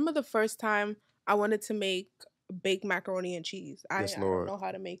 I remember the first time I wanted to make baked macaroni and cheese. I don't know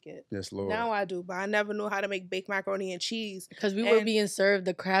how to make it. Yes, Lord. Now I do, but I never knew how to make baked macaroni and cheese. Because we were being served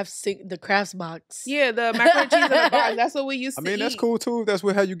the crafts box. Yeah, the macaroni and cheese in the box. That's what we used to eat. That's cool too. That's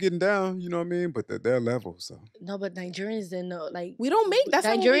how you getting down. You know what I mean? But their level. So no, but Nigerians didn't know. Like we don't make. That's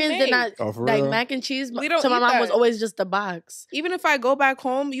Nigerians did not like mac and cheese. We don't. So my mom was always just the box. Even if I go back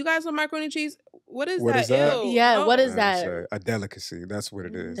home, you guys want macaroni and cheese? What is that? Yeah, no. What is that? A delicacy. That's what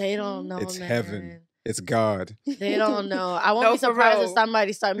it is. They don't know. It's heaven. It's God. They don't know. I won't be surprised if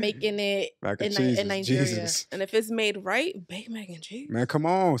somebody start making it in Nigeria. Jesus. And if it's made right, baked mac and cheese. Man, come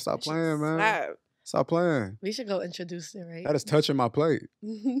on. Stop playing, man. Stop playing. We should go introduce it, right? That is touching my plate.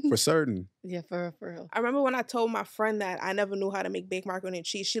 For certain. Yeah, for real. I remember when I told my friend that I never knew how to make baked macaroni and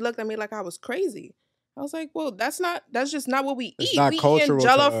cheese. She looked at me like I was crazy. I was like, well, that's just not what we eat. Not we cultural eating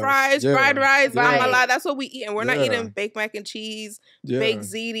jollof fries, fried rice, blah, blah, blah. That's what we eat. And we're not eating baked mac and cheese, baked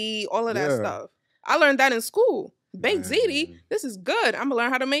ziti, all of that stuff. I learned that in school. Baked ziti, this is good. I'm going to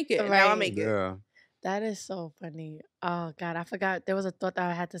learn how to make it. Right. Now I make it. Yeah. That is so funny. Oh, God, I forgot. There was a thought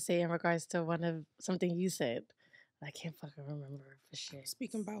that I had to say in regards to something you said. I can't fucking remember for shit.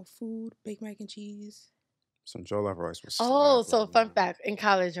 Speaking about food, baked mac and cheese. Some jollof rice was so fun fact. In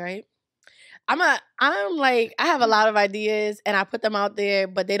college, right? I have a lot of ideas and I put them out there,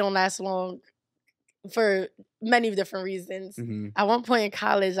 but they don't last long for many different reasons. Mm-hmm. At one point in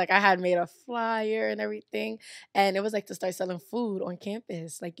college, I had made a flyer and everything, and it was to start selling food on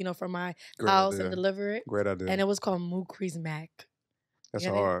campus, from my house and deliver it. Great idea. And it was called MUKRIMAT. That's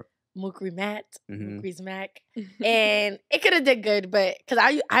hard. MUKRIMAT, MUKRIMAT, and it could have did good, but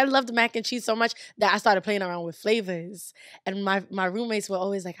because I loved mac and cheese so much that I started playing around with flavors, and my roommates were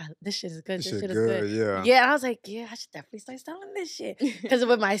always like, "This shit is good. This shit is good." Yeah. And I was like, "Yeah, I should definitely start selling this shit," because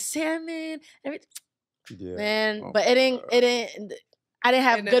with my salmon, everything. Yeah, man, but it didn't. I didn't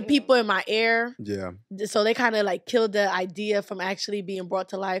have good people in my ear. Yeah. So they kind of killed the idea from actually being brought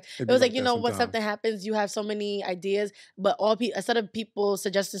to life. It was when something happens, you have so many ideas, but instead of people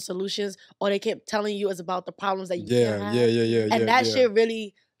suggesting solutions, all they kept telling you is about the problems that you have. Yeah. And that shit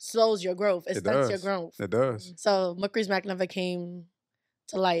really slows your growth. It stunts your growth. It does. So MUKRIMAT never came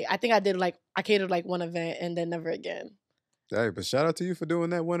to light. I think I catered one event and then never again. Hey, but shout out to you for doing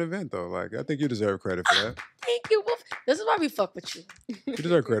that one event, though. I think you deserve credit for that. Thank you. This is why we fuck with you. You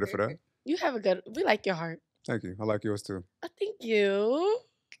deserve credit for that. You have we like your heart. Thank you. I like yours, too. Thank you.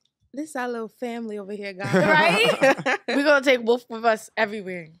 This is our little family over here, guys. Right? We're going to take Wolf with us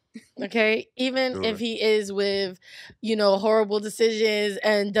everywhere. Okay? Even if he is with, horrible decisions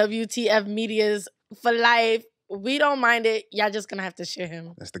and WTF medias for life. We don't mind it. Y'all just gonna have to share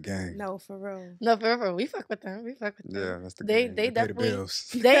him. That's the gang. No, for real. No, for real. We fuck with them. Yeah, that's the gang. They definitely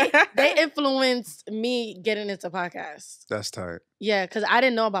they influenced me getting into podcasts. That's tight. Yeah, because I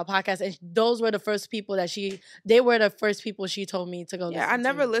didn't know about podcasts, and those were the first people they were the first people she told me to go. Yeah, I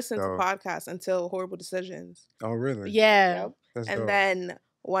never listened to podcasts until Horrible Decisions. Oh, really? Yeah. Yep. And then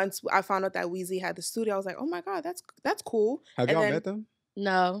once I found out that Weezy had the studio, I was like, oh my God, that's cool. Have y'all met them?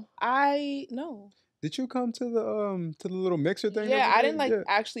 No. No. Did you come to the little mixer thing? Yeah, I didn't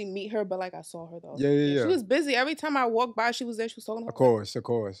actually meet her, but I saw her though. Yeah. She was busy. Every time I walked by, she was there. She was talking. Of course.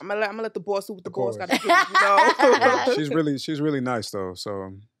 I'm gonna let the boss do what the boss got to do. She's really nice though.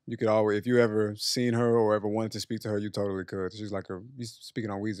 So you could always, if you ever seen her or ever wanted to speak to her, you totally could. She's you speaking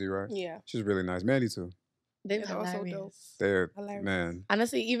on Weezy, right? Yeah. She's really nice. Mandy too. They're hilarious. They're hilarious. Man.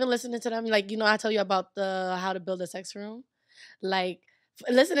 Honestly, even listening to them, I tell you about the How to Build a Sex Room,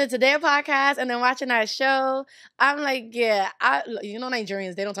 listening to their podcast and then watching that show, I'm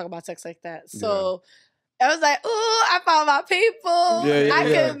Nigerians, they don't talk about sex like that. So I was like, ooh, I found my people. I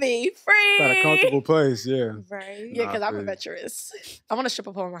could be free. Got a comfortable place, yeah. Right. Yeah, because I'm adventurous. I want a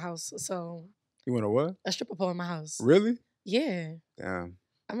stripper pole in my house. So you want a what? A stripper pole in my house. Really? Yeah. Damn.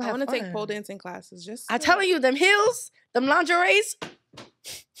 I want to take pole dancing classes. I'm telling you, them heels, them lingeries.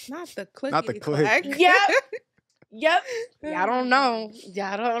 Not the clicky. Not the click. Yep. Yep. Yeah, I don't know.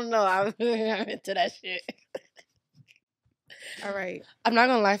 I'm into that shit. All right. I'm not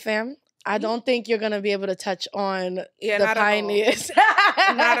gonna lie, fam. I don't think you're gonna be able to touch on the pioneers.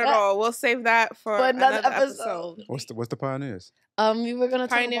 Not at all. We'll save that for another episode. What's the pioneers? We were gonna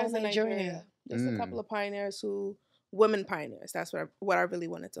talk pioneers about Nigeria. Just a couple of pioneers women pioneers. That's what I really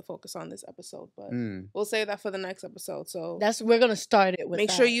wanted to focus on this episode. But we'll save that for the next episode. So we're gonna start it with.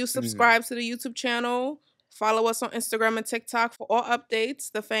 Make sure you subscribe to the YouTube channel. Follow us on Instagram and TikTok for all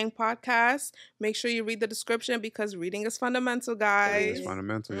updates. The FANG Podcast. Make sure you read the description because reading is fundamental, guys. It's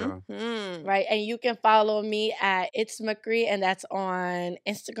fundamental, y'all. Mm-hmm. Right, and you can follow me at It's MUKRI, and that's on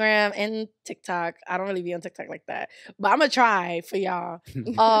Instagram and TikTok. I don't really be on TikTok like that, but I'm gonna try for y'all.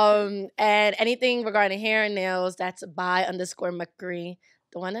 And anything regarding hair and nails, that's by_MUKRI,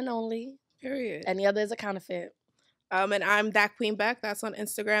 the one and only. Period. Any other is a counterfeit. And I'm That Queen Beck. That's on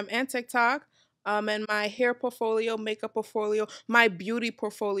Instagram and TikTok. And my hair portfolio, makeup portfolio, my beauty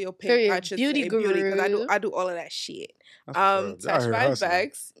portfolio page, I should beauty say. guru. Because I do all of that shit. Touch by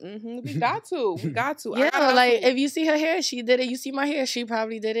Bex. We got to. Yeah, like if you see her hair, she did it. You see my hair, she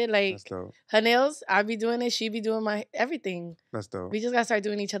probably did it. Like her nails, I be doing it. She be doing my everything. That's dope. We just gotta start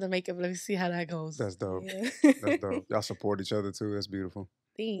doing each other makeup. Let's see how that goes. That's dope. Yeah. That's dope. Y'all support each other too. That's beautiful.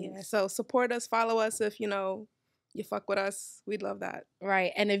 Thanks. Yeah, so support us, follow us if you fuck with us. We'd love that.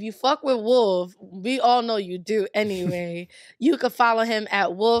 Right. And if you fuck with Wolf, we all know you do anyway. You could follow him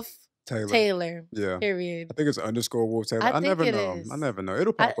at Wolf Taylor. Yeah. Period. I think it's _Wolf Taylor. I never know. I never know.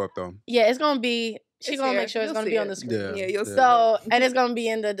 It'll pop up though. Yeah, it's gonna be. She's gonna make sure it's gonna be on the screen. Yeah, you'll see. So, and it's gonna be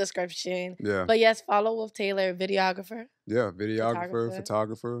in the description. Yeah. But yes, follow Wolf Taylor, videographer. Yeah, videographer,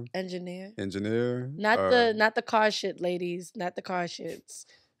 photographer, engineer. Not the car shit, ladies. Not the car shits.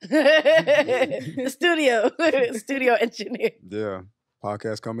 The studio engineer. Yeah.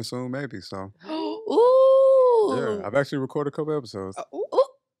 Podcast coming soon, maybe. So. Ooh. Yeah, I've actually recorded a couple episodes. Ooh.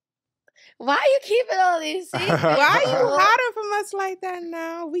 Why are you keeping all these secrets? Why are you hiding from us like that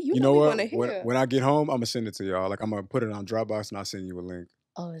now? You know what? When I get home, I'm gonna send it to y'all. Like I'm gonna put it on Dropbox and I'll send you a link.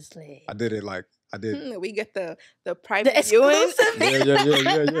 Honestly, I did it. We get the private viewing.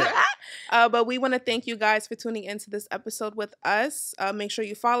 Yeah. But we want to thank you guys for tuning into this episode with us. Make sure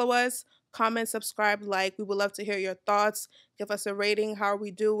you follow us, comment, subscribe, like. We would love to hear your thoughts. Give us a rating. How are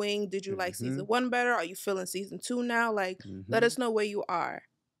we doing? Did you like season 1 better? Are you feeling season 2 now? Like, let us know where you are.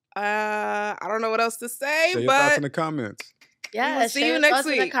 I don't know what else to say, your but thoughts in the comments. Yeah, we'll see you next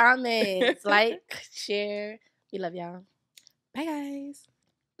week. In the comments. Like, share. We love y'all. Bye, guys.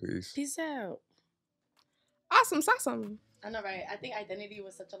 Peace out. Awesome. I know, right? I think identity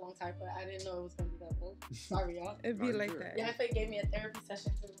was such a long time, but I didn't know it was going to be that long. Sorry, y'all. It'd be like that. Yeah, I think it gave me a therapy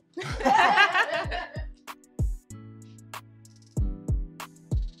session, too.